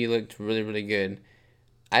 I knew you looked really, really good.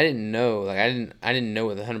 I didn't know, like, I didn't know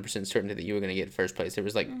with 100% certainty that you were going to get first place. There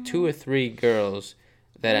was, like, 2 or 3 girls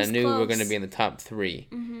that I knew were going to be in the top 3.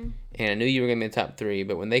 And I knew you were going to be in the top 3,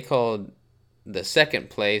 but when they called the second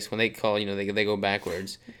place, when they call, they go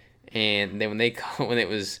backwards, and then when it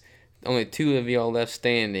was only 2 of y'all left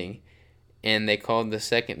standing, and they called the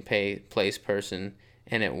second place person,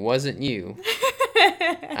 and it wasn't you,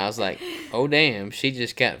 I was like, oh damn, she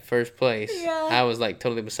just got first place. Yeah. I was like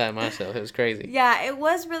totally beside myself. It was crazy. Yeah, it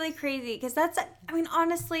was really crazy because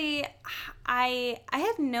honestly, I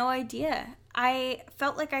had no idea. I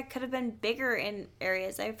felt like I could have been bigger in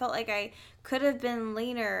areas. I felt like I could have been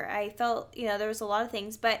leaner. I felt, there was a lot of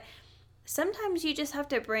things, but sometimes you just have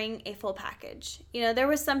to bring a full package. There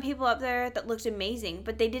was some people up there that looked amazing,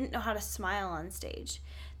 but they didn't know how to smile on stage.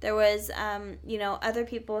 There was, other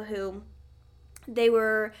people who they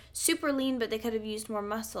were super lean, but they could have used more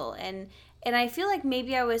muscle. And I feel like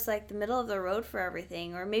maybe I was like the middle of the road for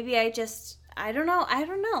everything, or maybe I don't know. I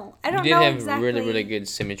don't know You did have exactly. really, really good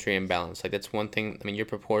symmetry and balance. Like, that's one thing. I mean, your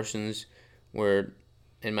proportions were,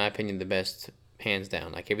 in my opinion, the best, hands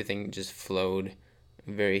down. Like, everything just flowed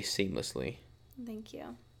very seamlessly. Thank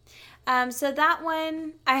you. So that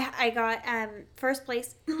one, I got first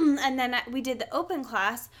place, and then we did the open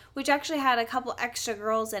class, which actually had a couple extra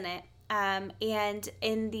girls in it. And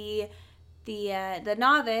in the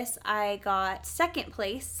novice, I got second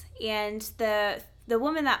place, and the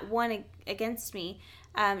woman that won against me,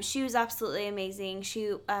 she was absolutely amazing.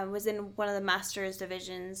 She was in one of the masters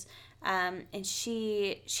divisions, and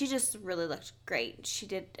she just really looked great. She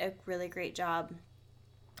did a really great job.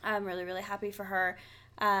 I'm really, really happy for her.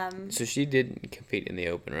 So she did compete in the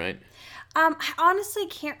open, right? I honestly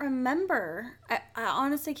can't remember. I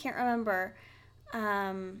honestly can't remember.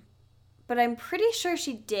 But I'm pretty sure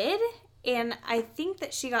she did, and I think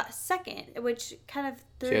that she got second, which kind of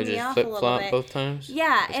threw me off a little bit. Both times?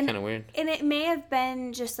 Yeah, That's kind of weird. And it may have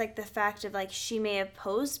been just like the fact of like she may have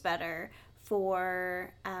posed better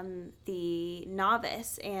for the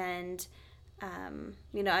novice, and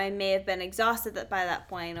I may have been exhausted by that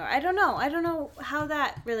point, or I don't know how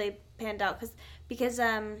that really panned out because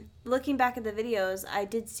looking back at the videos, I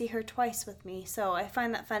did see her twice with me, so I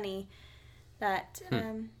find that funny. That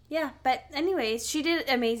but anyways, she did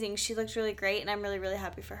amazing. She looked really great, and I'm really, really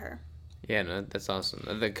happy for her. Yeah, no, that's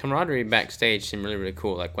awesome. The camaraderie backstage seemed really, really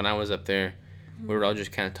cool. Like, when I was up there, we were all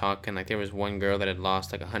just kind of talking. Like, there was one girl that had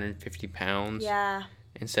lost like 150 pounds. Yeah.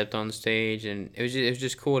 And stepped on stage, and it was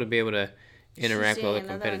just cool to be able to interact with other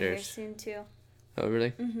competitors. She's doing another one here soon too. Oh,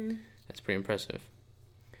 really? Mm-hmm. That's pretty impressive.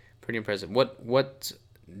 Pretty impressive. What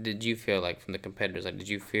did you feel like from the competitors? Like, did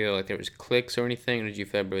you feel like there was cliques or anything, or did you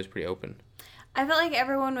feel everybody was pretty open? I felt like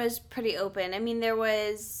everyone was pretty open. I mean, there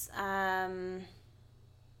was, there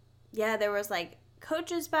was like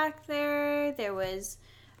coaches back there. There was,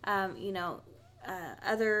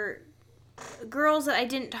 other girls that I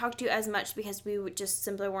didn't talk to as much because we just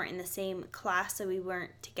simply weren't in the same class, so we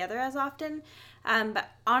weren't together as often. But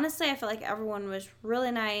honestly, I felt like everyone was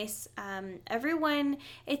really nice. Everyone,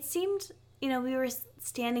 it seemed, we were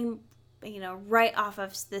standing right off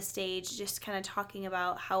of the stage, just kind of talking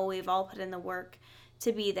about how we've all put in the work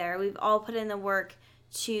to be there. We've all put in the work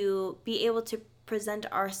to be able to present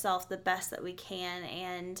ourselves the best that we can.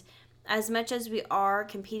 And as much as we are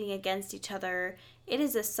competing against each other, it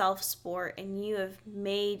is a self sport, and you've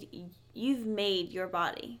made your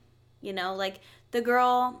body. Like the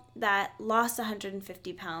girl that lost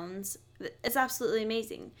 150 pounds, it's absolutely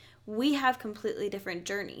amazing. We have completely different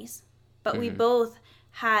journeys, but we both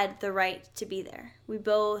had the right to be there. We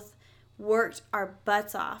both worked our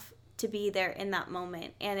butts off to be there in that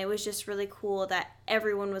moment, and it was just really cool that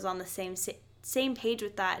everyone was on the same page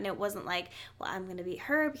with that, and it wasn't like, well, I'm gonna beat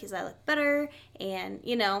her because I look better, and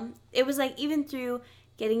it was like, even through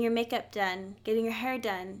getting your makeup done, getting your hair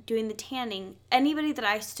done, doing the tanning, anybody that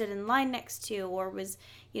I stood in line next to or was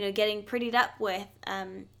getting prettied up with,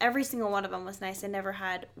 every single one of them was nice. I never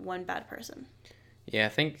had one bad person. Yeah,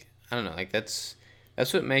 I don't know, like that's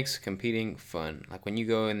what makes competing fun. Like, when you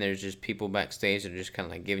go and there's just people backstage that are just kind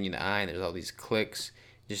of like giving you the eye, and there's all these cliques,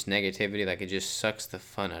 just negativity, like, it just sucks the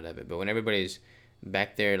fun out of it. But when everybody's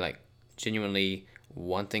back there, like, genuinely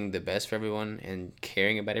wanting the best for everyone and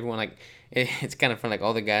caring about everyone, like, it's kind of fun. Like,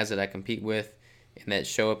 all the guys that I compete with and that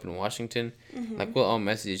show up in Washington, like, we'll all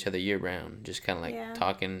message each other year round, just kind of like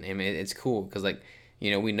talking. I mean, it's cool because, like,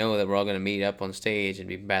 we know that we're all going to meet up on stage and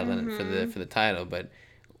be battling for the title, but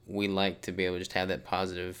we like to be able to just have that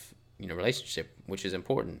positive, relationship, which is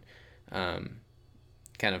important. Kind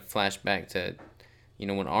of flash back to,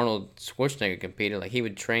 when Arnold Schwarzenegger competed, like he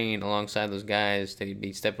would train alongside those guys that he'd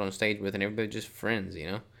be stepping on stage with, and everybody just friends.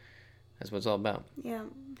 That's what it's all about. Yeah.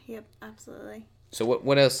 Yep. Absolutely. So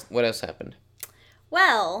what else happened?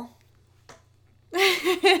 Well,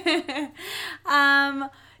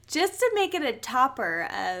 just to make it a topper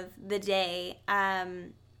of the day,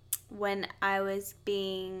 when I was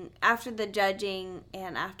after the judging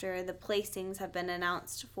and after the placings have been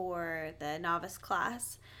announced for the novice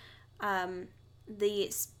class, the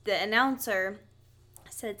announcer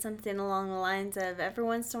said something along the lines of, every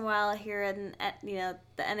once in a while here at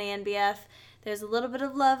the NANBF, there's a little bit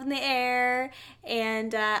of love in the air,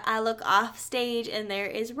 and I look off stage, and there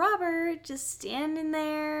is Robert just standing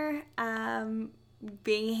there,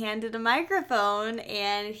 being handed a microphone,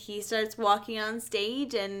 and he starts walking on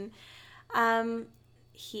stage, and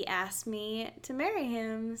he asked me to marry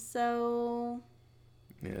him, so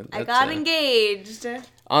Yeah, I got engaged.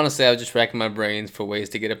 Honestly, I was just racking my brains for ways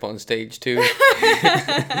to get up on stage too.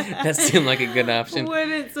 That seemed like a good option.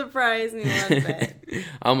 Wouldn't surprise me one bit.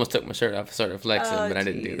 I almost took my shirt off and started flexing, but I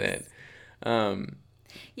didn't do that.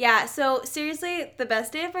 Yeah, so seriously, the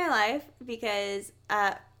best day of my life, because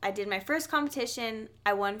I did my first competition.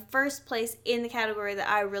 I won first place in the category that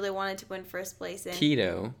I really wanted to win first place in.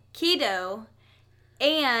 Keto.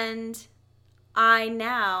 And I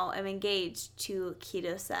now am engaged to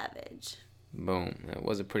Keto Savage. Boom. That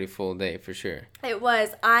was a pretty full day for sure. It was.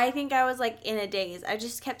 I think I was like in a daze. I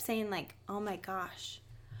just kept saying like, oh my gosh.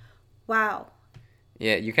 Wow.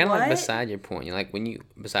 Yeah, you're kind of like beside your point. You're like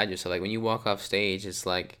beside yourself. Like when you walk off stage, it's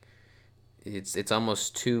like, it's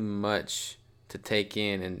almost too much to take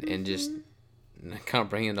in and just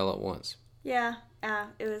comprehend all at once. Yeah.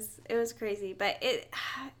 It was crazy. But it...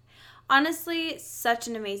 Honestly, such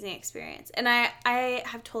an amazing experience. And I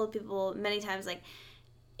have told people many times, like,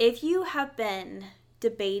 if you have been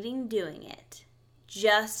debating doing it,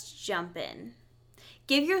 just jump in.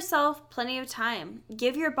 Give yourself plenty of time.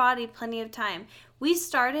 Give your body plenty of time. We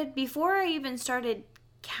started, before I even started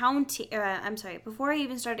cutting,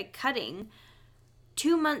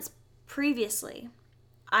 2 months previously,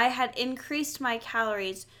 I had increased my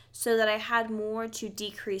calories so that I had more to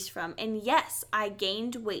decrease from. And yes, I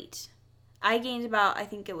gained weight. I gained about, I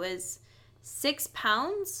think it was 6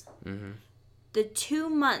 pounds the 2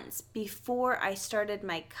 months before I started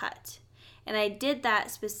my cut. And I did that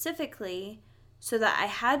specifically so that I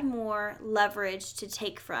had more leverage to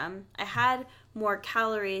take from. I had more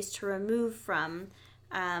calories to remove from.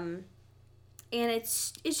 And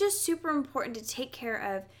it's just super important to take care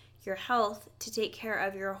of your health, to take care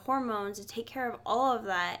of your hormones, to take care of all of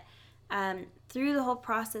that through the whole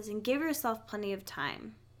process, and give yourself plenty of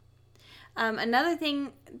time. Another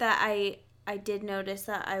thing that I did notice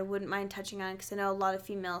that I wouldn't mind touching on, because I know a lot of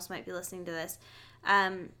females might be listening to this,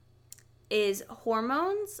 is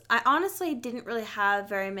hormones. I honestly didn't really have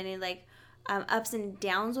very many ups and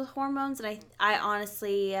downs with hormones, and I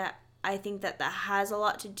honestly I think that has a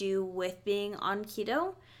lot to do with being on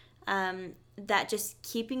keto. That just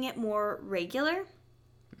keeping it more regular.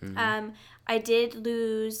 I did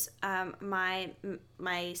lose my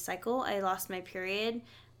cycle. I lost my period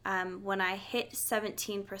when I hit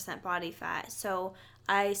 17% body fat. So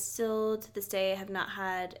I still, to this day, have not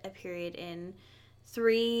had a period in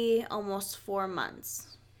 3, almost 4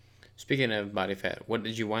 months. Speaking of body fat, what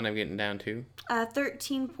did you wind up getting down to?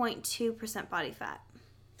 13.2% body fat.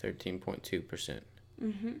 13.2%.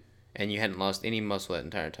 And you hadn't lost any muscle that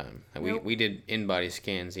entire time. Nope. We did in-body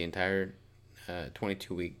scans the entire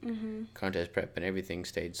 22-week contest prep, and everything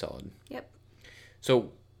stayed solid. Yep. So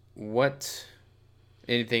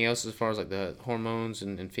anything else as far as like the hormones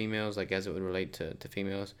and females, like as it would relate to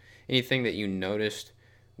females? Anything that you noticed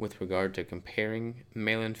with regard to comparing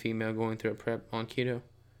male and female going through a prep on keto?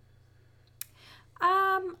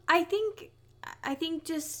 I think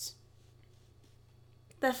just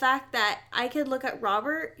the fact that I could look at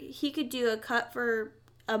Robert, he could do a cut for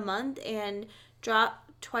a month and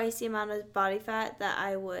drop twice the amount of body fat that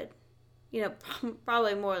I would,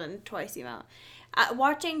 probably more than twice the amount.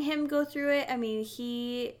 Watching him go through it, I mean,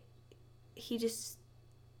 he just,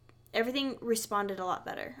 everything responded a lot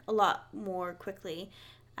better, a lot more quickly.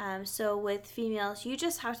 So with females, you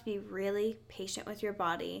just have to be really patient with your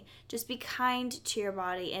body. Just be kind to your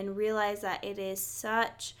body and realize that it is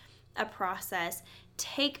such a process.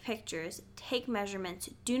 Take pictures, take measurements.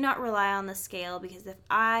 Do not rely on the scale, because if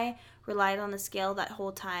I relied on the scale that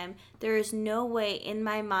whole time, there is no way in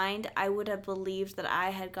my mind I would have believed that I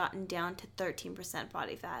had gotten down to 13%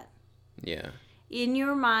 body fat. Yeah. In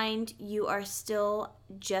your mind, you are still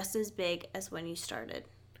just as big as when you started.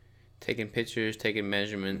 Taking pictures, taking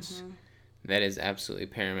measurements, that is absolutely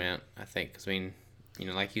paramount, I think. 'Cause,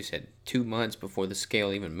 like you said, 2 months before the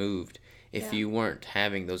scale even moved. If you weren't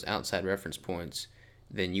having those outside reference points,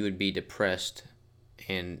 then you would be depressed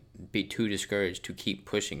and be too discouraged to keep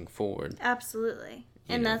pushing forward. Absolutely.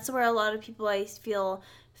 And that's where a lot of people, I feel,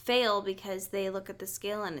 fail because they look at the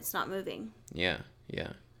scale and it's not moving. Yeah.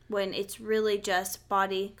 When it's really just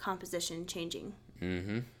body composition changing.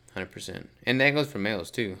 100%. And that goes for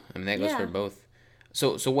males too. I mean, that goes for both.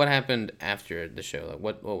 So what happened after the show?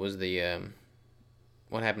 Like, what was the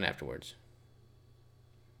what happened afterwards?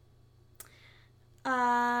 We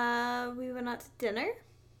went out to dinner.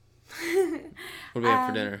 What did we have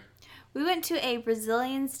for dinner? We went to a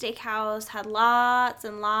Brazilian steakhouse, had lots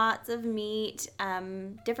and lots of meat,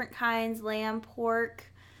 different kinds, lamb,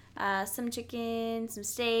 pork, some chicken, some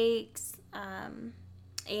steaks,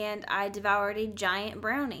 and I devoured a giant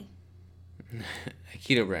brownie. A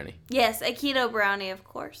keto brownie? Yes, a keto brownie, of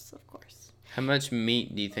course. How much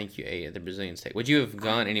meat do you think you ate at the Brazilian steak? Would you have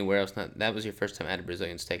gone anywhere else? That was your first time at a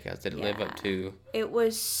Brazilian steakhouse. Did it live up to... It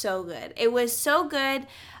was so good.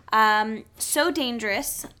 So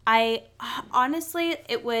dangerous. Honestly,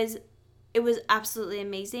 it was absolutely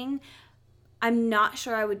amazing. I'm not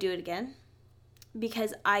sure I would do it again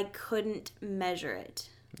because I couldn't measure it.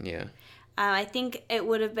 Yeah. I think it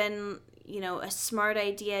would have been, a smart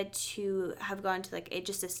idea to have gone to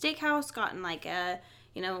just a steakhouse, gotten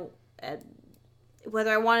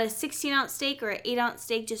whether I wanted a 16-ounce steak or an 8-ounce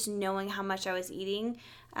steak, just knowing how much I was eating.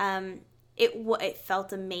 It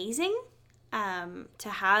felt amazing to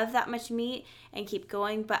have that much meat and keep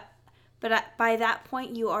going, but by that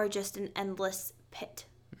point you are just an endless pit.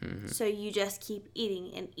 Mm-hmm. So you just keep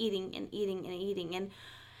eating and eating and eating and eating, and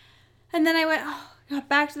then I got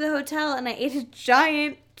back to the hotel and I ate a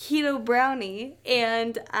giant keto brownie,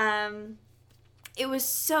 and it was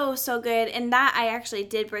so good. And that I actually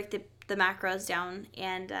did break the macros down,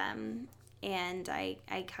 and I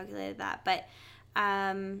calculated that, but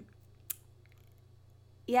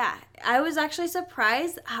yeah, I was actually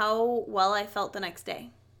surprised how well I felt the next day.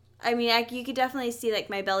 I mean, you could definitely see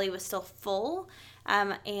my belly was still full,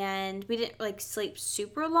 and we didn't sleep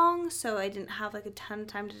super long, so I didn't have a ton of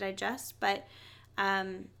time to digest. But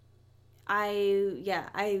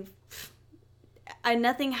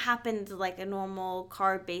nothing happened like a normal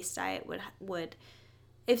carb-based diet would.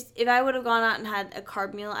 If I would have gone out and had a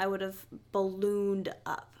carb meal, I would have ballooned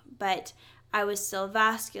up. But I was still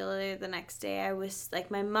vascular the next day. I was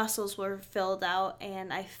my muscles were filled out,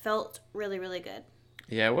 and I felt really, really good.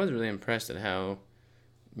 Yeah, I was really impressed at how,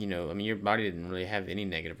 your body didn't really have any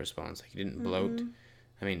negative response. You didn't bloat. Mm-hmm.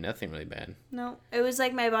 I mean, nothing really bad. No, it was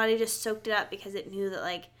my body just soaked it up because it knew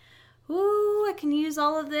that ooh, I can use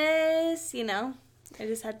all of this. I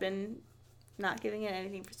just had been not giving it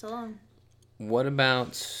anything for so long. What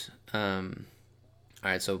about, all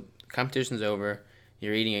right, so competition's over,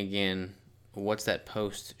 you're eating again. What's that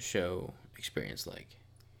post-show experience like?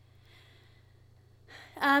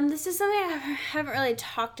 This is something I haven't really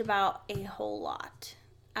talked about a whole lot.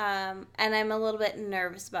 And I'm a little bit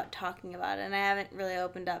nervous about talking about it, and I haven't really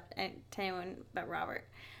opened up to anyone but Robert.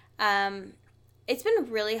 It's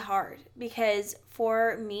been really hard because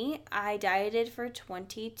for me, I dieted for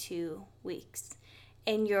 22 weeks.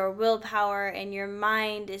 And your willpower and your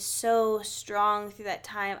mind is so strong through that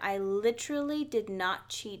time. I literally did not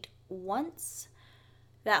cheat once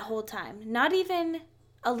that whole time. Not even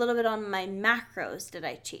a little bit on my macros did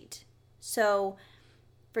I cheat. So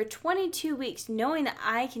for 22 weeks, knowing that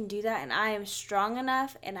I can do that and I am strong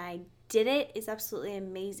enough and I did it is absolutely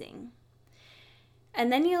amazing.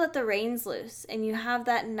 And then you let the reins loose and you have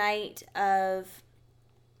that night of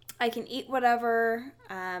I can eat whatever,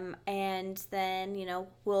 and then,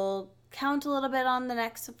 we'll count a little bit on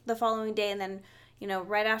the following day, and then,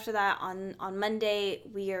 right after that on Monday,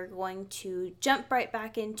 we are going to jump right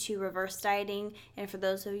back into reverse dieting. And for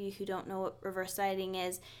those of you who don't know what reverse dieting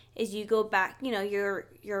is you go back, your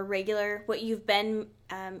regular, what you've been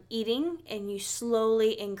eating, and you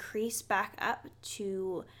slowly increase back up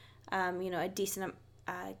to, a decent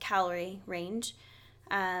calorie range.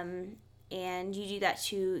 And you do that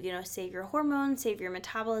to, save your hormones, save your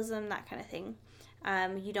metabolism, that kind of thing.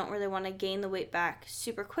 You don't really want to gain the weight back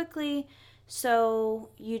super quickly. So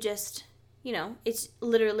you just, it's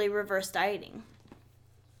literally reverse dieting.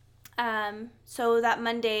 So that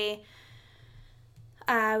Monday,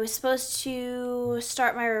 I was supposed to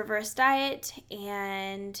start my reverse diet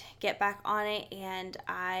and get back on it, and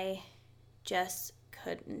I just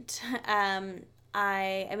couldn't.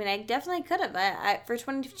 I definitely could have. For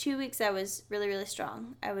 22 weeks, I was really, really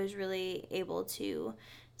strong. I was really able to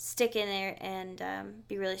stick in there and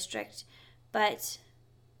be really strict. But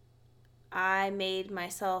I made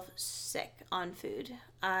myself sick on food.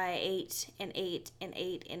 I ate and ate and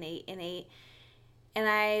ate and ate and ate. And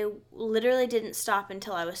I literally didn't stop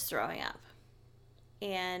until I was throwing up.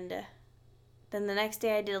 And then the next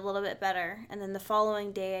day I did a little bit better. And then the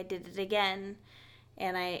following day I did it again.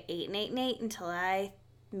 And I ate and ate and ate until I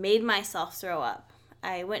made myself throw up.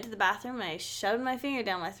 I went to the bathroom and I shoved my finger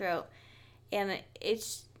down my throat. And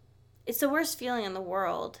it's the worst feeling in the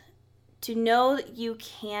world. To know that you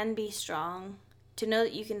can be strong, to know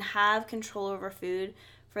that you can have control over food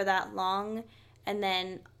for that long, and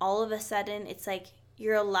then all of a sudden it's like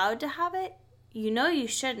you're allowed to have it. You know you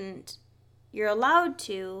shouldn't. You're allowed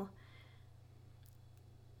to.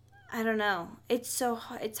 I don't know. It's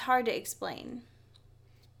hard to explain.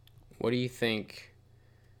 What do you think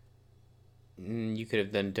you could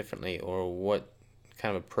have done differently, or what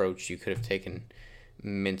kind of approach you could have taken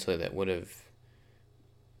mentally that would have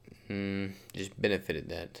just benefited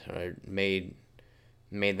that, or made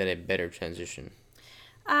that a better transition?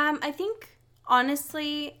 I think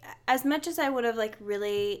honestly, as much as I would have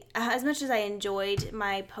as much as I enjoyed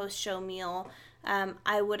my post-show meal,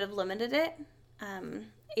 I would have limited it,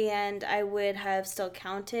 and I would have still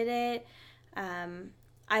counted it.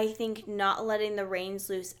 I think not letting the reins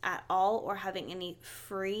loose at all or having any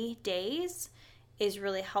free days is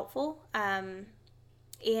really helpful. And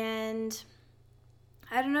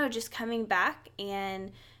I don't know, just coming back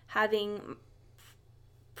and having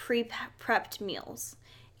pre-prepped meals.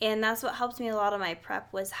 And that's what helped me a lot of my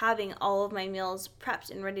prep, was having all of my meals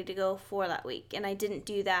prepped and ready to go for that week. And I didn't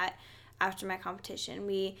do that after my competition.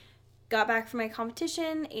 We got back from my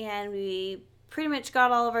competition and we pretty much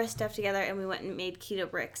got all of our stuff together and we went and made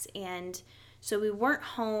keto bricks. And so we weren't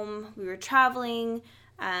home, we were traveling.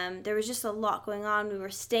 There was just a lot going on. We were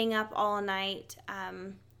staying up all night.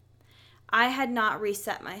 I had not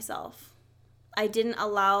reset myself. I didn't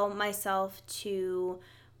allow myself to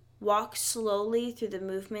walk slowly through the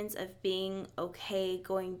movements of being okay,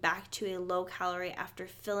 going back to a low calorie after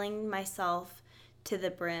filling myself to the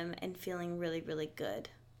brim and feeling really, really good.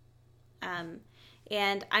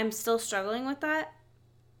 And I'm still struggling with that.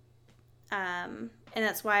 And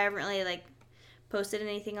that's why I haven't really posted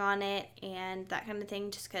anything on it and that kind of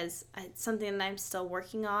thing, just because it's something that I'm still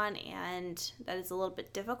working on, and that is a little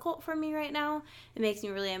bit difficult for me right now. It makes me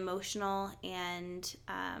really emotional, and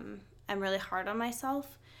I'm really hard on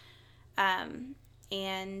myself.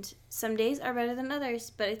 And some days are better than others,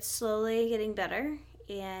 but it's slowly getting better,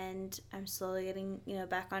 and I'm slowly getting,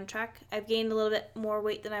 back on track. I've gained a little bit more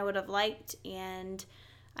weight than I would have liked, and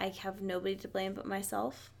I have nobody to blame but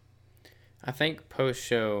myself. I think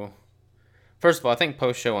First of all, I think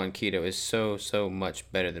post-show on keto is so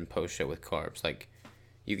much better than post-show with carbs.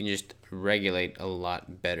 You can just regulate a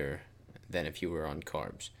lot better than if you were on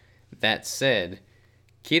carbs. That said,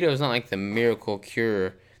 keto is not like the miracle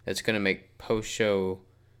cure that's going to make post-show,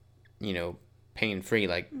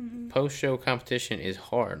 pain-free. Post-show competition is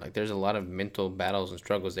hard. There's a lot of mental battles and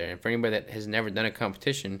struggles there. And for anybody that has never done a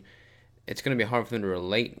competition, it's going to be hard for them to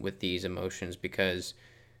relate with these emotions, because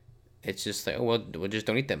it's just we'll just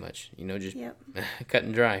don't eat that much, just Yep. cut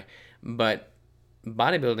and dry. But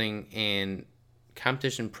bodybuilding and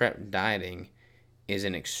competition prep dieting is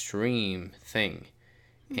an extreme thing.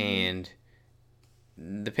 Mm-hmm. And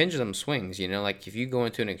the pendulum swings, if you go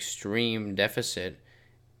into an extreme deficit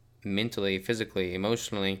mentally, physically,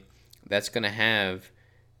 emotionally, that's going to have,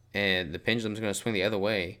 and the pendulum's going to swing the other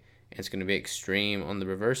way, and it's going to be extreme on the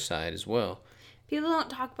reverse side as well. People don't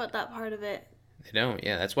talk about that part of it. They don't,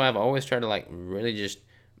 yeah. That's why I've always tried to really just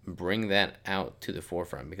bring that out to the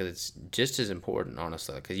forefront, because it's just as important,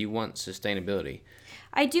 honestly, because you want sustainability.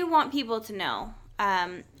 I do want people to know.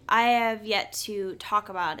 I have yet to talk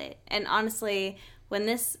about it. And honestly, when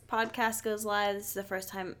this podcast goes live, this is the first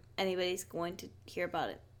time anybody's going to hear about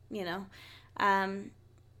it,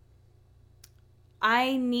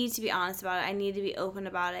 I need to be honest about it. I need to be open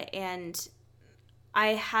about it. And I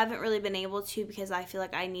haven't really been able to, because I feel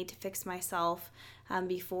like I need to fix myself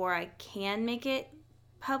before I can make it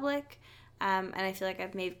public. And I feel like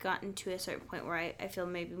I've maybe gotten to a certain point where I feel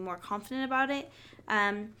maybe more confident about it.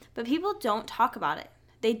 But people don't talk about it.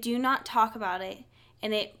 They do not talk about it.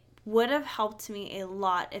 And it would have helped me a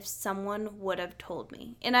lot if someone would have told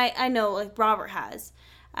me. And I know, Robert has.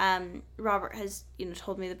 Robert has,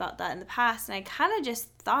 told me about that in the past. And I kind of just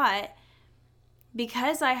thought,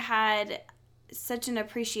 because I had such an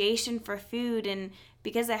appreciation for food, and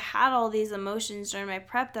because I had all these emotions during my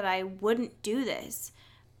prep, that I wouldn't do this.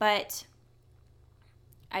 But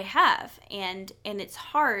I have, and it's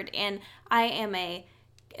hard, and I am a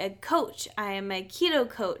coach. I am a keto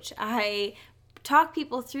coach. I talk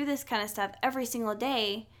people through this kind of stuff every single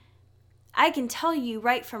day, I can tell you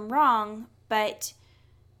right from wrong, but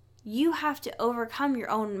you have to overcome your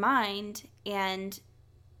own mind, and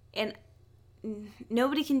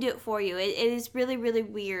nobody can do it for you. It is really, really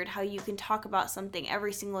weird how you can talk about something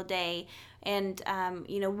every single day and,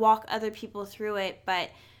 walk other people through it.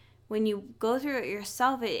 But when you go through it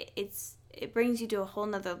yourself, it brings you to a whole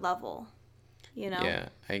nother level, Yeah,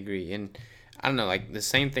 I agree. And I don't know, like the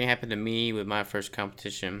same thing happened to me with my first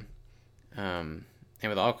competition, and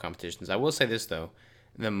with all competitions. I will say this though,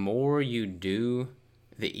 the more you do,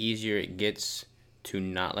 the easier it gets to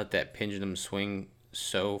not let that pendulum swing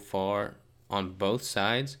so far on both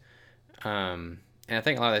sides. And I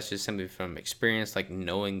think a lot of that's just simply from experience, like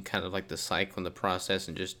knowing kind of like the cycle and the process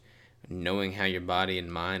and just knowing how your body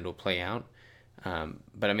and mind will play out.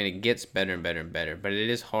 But I mean, it gets better and better and better. But it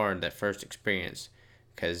is hard, that first experience,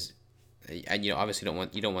 because obviously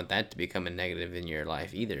you don't want that to become a negative in your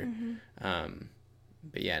life either.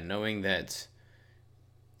 But yeah, knowing that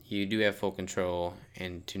you do have full control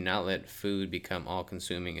and to not let food become all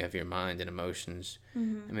consuming of your mind and emotions. I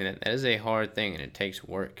mean, that is a hard thing, and it takes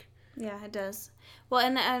work. Yeah, it does. Well,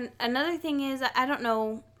 and another thing is, I don't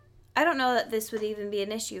know that this would even be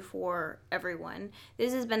an issue for everyone.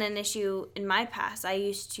 This has been an issue in my past. I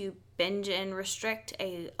used to binge and restrict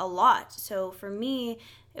a lot. So for me,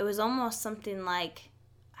 it was almost something like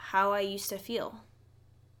how I used to feel.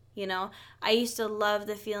 I used to love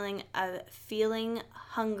the feeling of feeling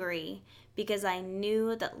hungry because I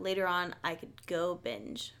knew that later on I could go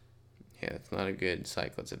binge. Yeah, it's not a good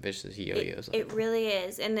cycle. It's a vicious yo-yo cycle. It really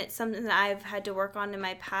is, and it's something that I've had to work on in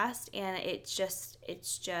my past, and it's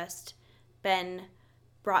just been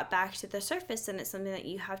brought back to the surface, and it's something that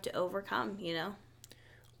you have to overcome,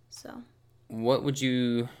 So. What would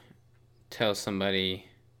you tell somebody,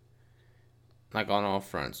 like on all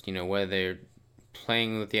fronts, whether they're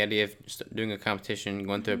playing with the idea of doing a competition,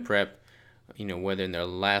 going through a prep, whether in their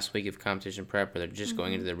last week of competition prep or they're just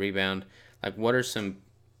going into the rebound, like what are some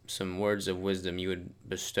words of wisdom you would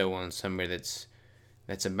bestow on somebody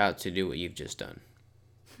that's about to do what you've just done?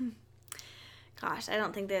 Gosh, I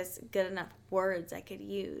don't think there's good enough words I could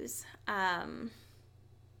use.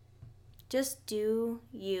 Just do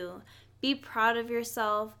you. Be proud of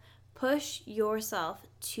yourself. Push yourself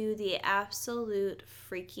to the absolute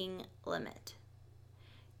freaking limit.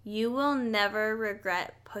 You will never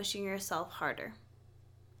regret pushing yourself harder.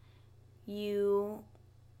 You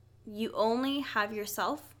only have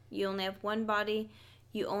yourself. You only have one body.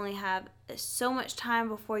 You only have so much time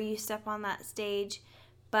before you step on that stage.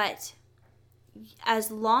 But as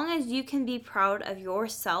long as you can be proud of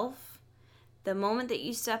yourself, the moment that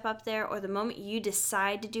you step up there, or the moment you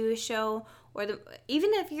decide to do a show, or even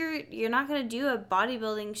if you're not going to do a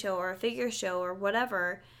bodybuilding show or a figure show or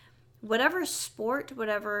whatever sport,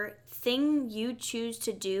 whatever thing you choose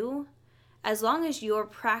to do, as long as your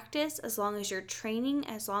practice, as long as your training,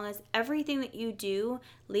 as long as everything that you do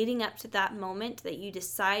leading up to that moment that you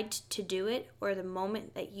decide to do it, or the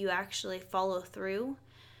moment that you actually follow through,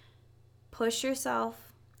 push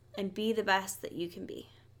yourself and be the best that you can be.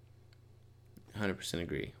 100%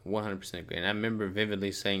 agree. 100% agree. And I remember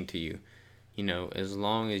vividly saying to you, as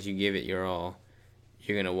long as you give it your all,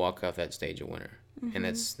 you're going to walk off that stage a winner. And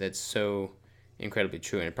that's so incredibly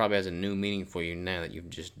true. And it probably has a new meaning for you now that you've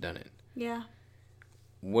just done it. Yeah.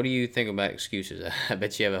 What do you think about excuses? I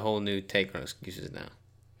bet you have a whole new take on excuses now.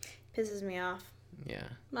 Pisses me off. Yeah.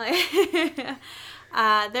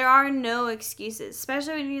 There are no excuses,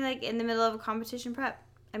 especially when you're in the middle of a competition prep.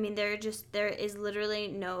 I mean, there is literally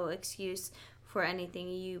no excuse for anything.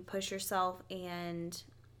 You push yourself, and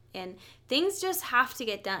things just have to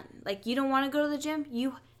get done. You don't want to go to the gym,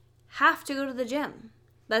 you have to go to the gym.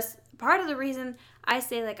 That's part of the reason I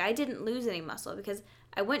say I didn't lose any muscle, because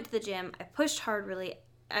I went to the gym, I pushed hard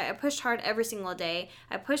every single day.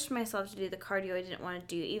 I pushed myself to do the cardio I didn't want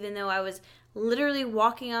to do, even though I was literally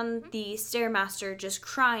walking on the Stairmaster just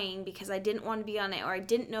crying because I didn't want to be on it, or I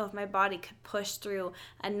didn't know if my body could push through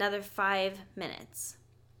another 5 minutes.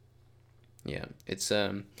 Yeah, it's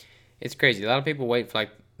crazy. A lot of people wait for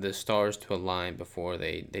the stars to align before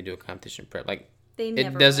they do a competition prep.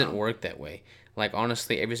 It doesn't work that way.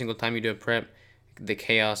 Honestly, every single time you do a prep, the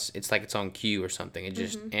chaos, it's it's on cue or something. It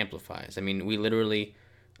just amplifies. I mean, we literally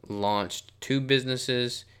launched 2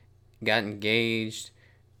 businesses, got engaged,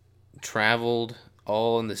 traveled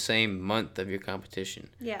all in the same month of your competition.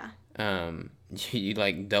 Yeah. You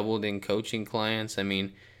doubled in coaching clients. I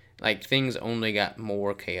mean, things only got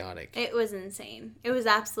more chaotic. It was insane. It was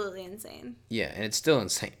absolutely insane. Yeah, and it's still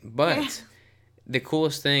insane. But the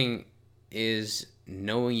coolest thing is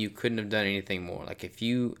knowing you couldn't have done anything more. If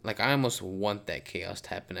you, I almost want that chaos to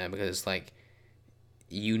happen now, because it's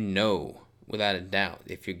you know without a doubt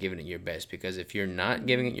if you're giving it your best, because if you're not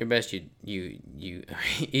giving it your best, you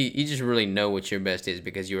you just really know what your best is,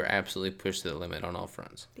 because you are absolutely pushed to the limit on all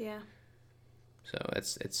fronts. Yeah. So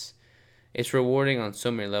it's rewarding on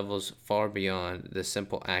so many levels, far beyond the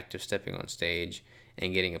simple act of stepping on stage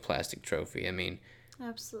and getting a plastic trophy. I mean,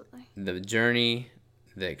 absolutely, the journey,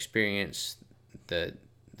 the experience, the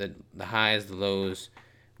highs, the lows,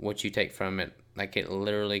 what you take from it, like, it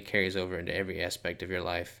literally carries over into every aspect of your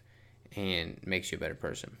life and makes you a better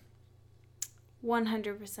person.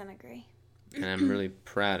 100% agree. And I'm really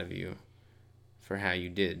proud of you for how you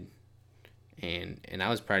did. And I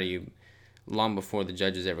was proud of you long before the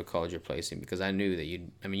judges ever called your placing, because I knew that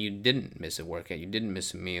you didn't miss a workout, you didn't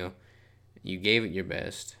miss a meal, you gave it your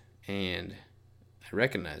best, and I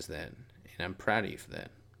recognize that, and I'm proud of you for that.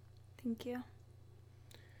 Thank you.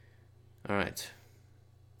 All right.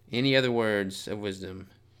 Any other words of wisdom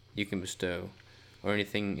you can bestow, or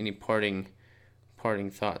anything, any parting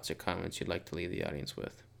thoughts or comments you'd like to leave the audience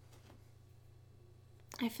with?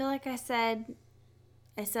 I feel like I said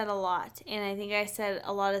a lot, and I think I said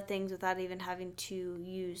a lot of things without even having to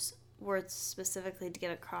use words specifically to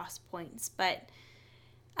get across points. But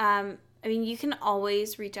you can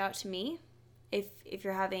always reach out to me if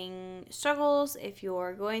you're having struggles, if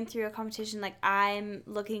you're going through a competition. Like, I'm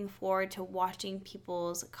looking forward to watching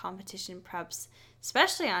people's competition preps,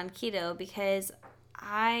 especially on keto, because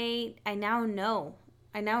I now know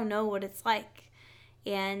what it's like,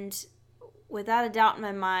 and without a doubt in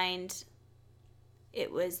my mind, it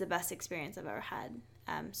was the best experience I've ever had.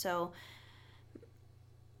 So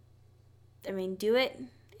do it.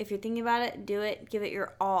 If you're thinking about it, do it. Give it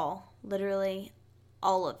your all, literally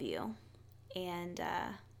all of you, and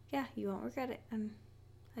you won't regret it.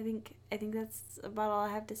 I think that's about all I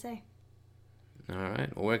have to say. All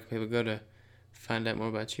right. Well, where can people go to find out more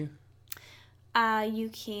about you? You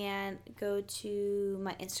can go to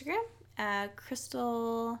my Instagram,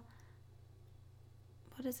 Crystal.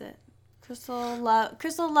 What is it?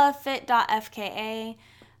 crystallovefit.fka,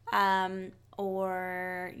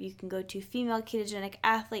 or you can go to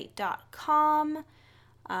femaleketogenicathlete.com.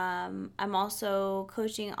 I'm also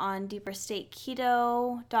coaching on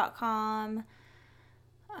deeperstateketo.com.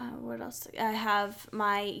 What else? I have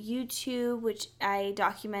my YouTube, which I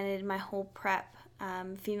documented my whole prep,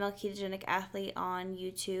 Female Ketogenic Athlete on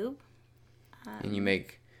YouTube. And you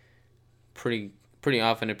make pretty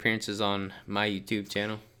often appearances on my YouTube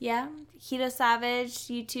channel. Yeah, Keto Savage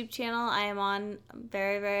YouTube channel. I am on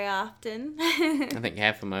very, very often. I think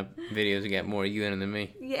half of my videos got more you in them than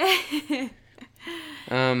me. Yeah.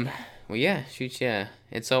 Well, yeah, shoot, yeah.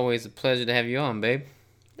 It's always a pleasure to have you on, babe.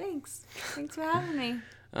 Thanks for having me.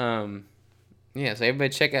 Yeah, so everybody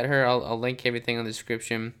check out her. I'll link everything in the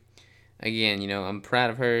description. Again, I'm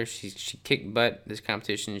proud of her. She kicked butt this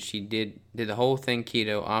competition. She did the whole thing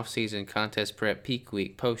keto, off-season, contest prep, peak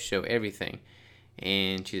week, post-show, everything.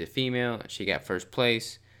 And she's a female. She got first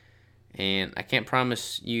place. And I can't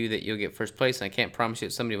promise you that you'll get first place. And I can't promise you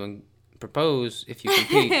that somebody will propose if you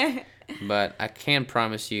compete. But I can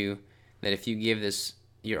promise you that if you give this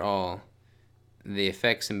your all, the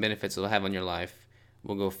effects and benefits it'll have on your life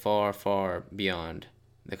will go far, far beyond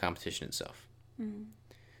the competition itself. Mm-hmm.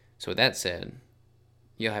 So with that said,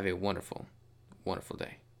 you'll have a wonderful, wonderful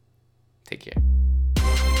day. Take care.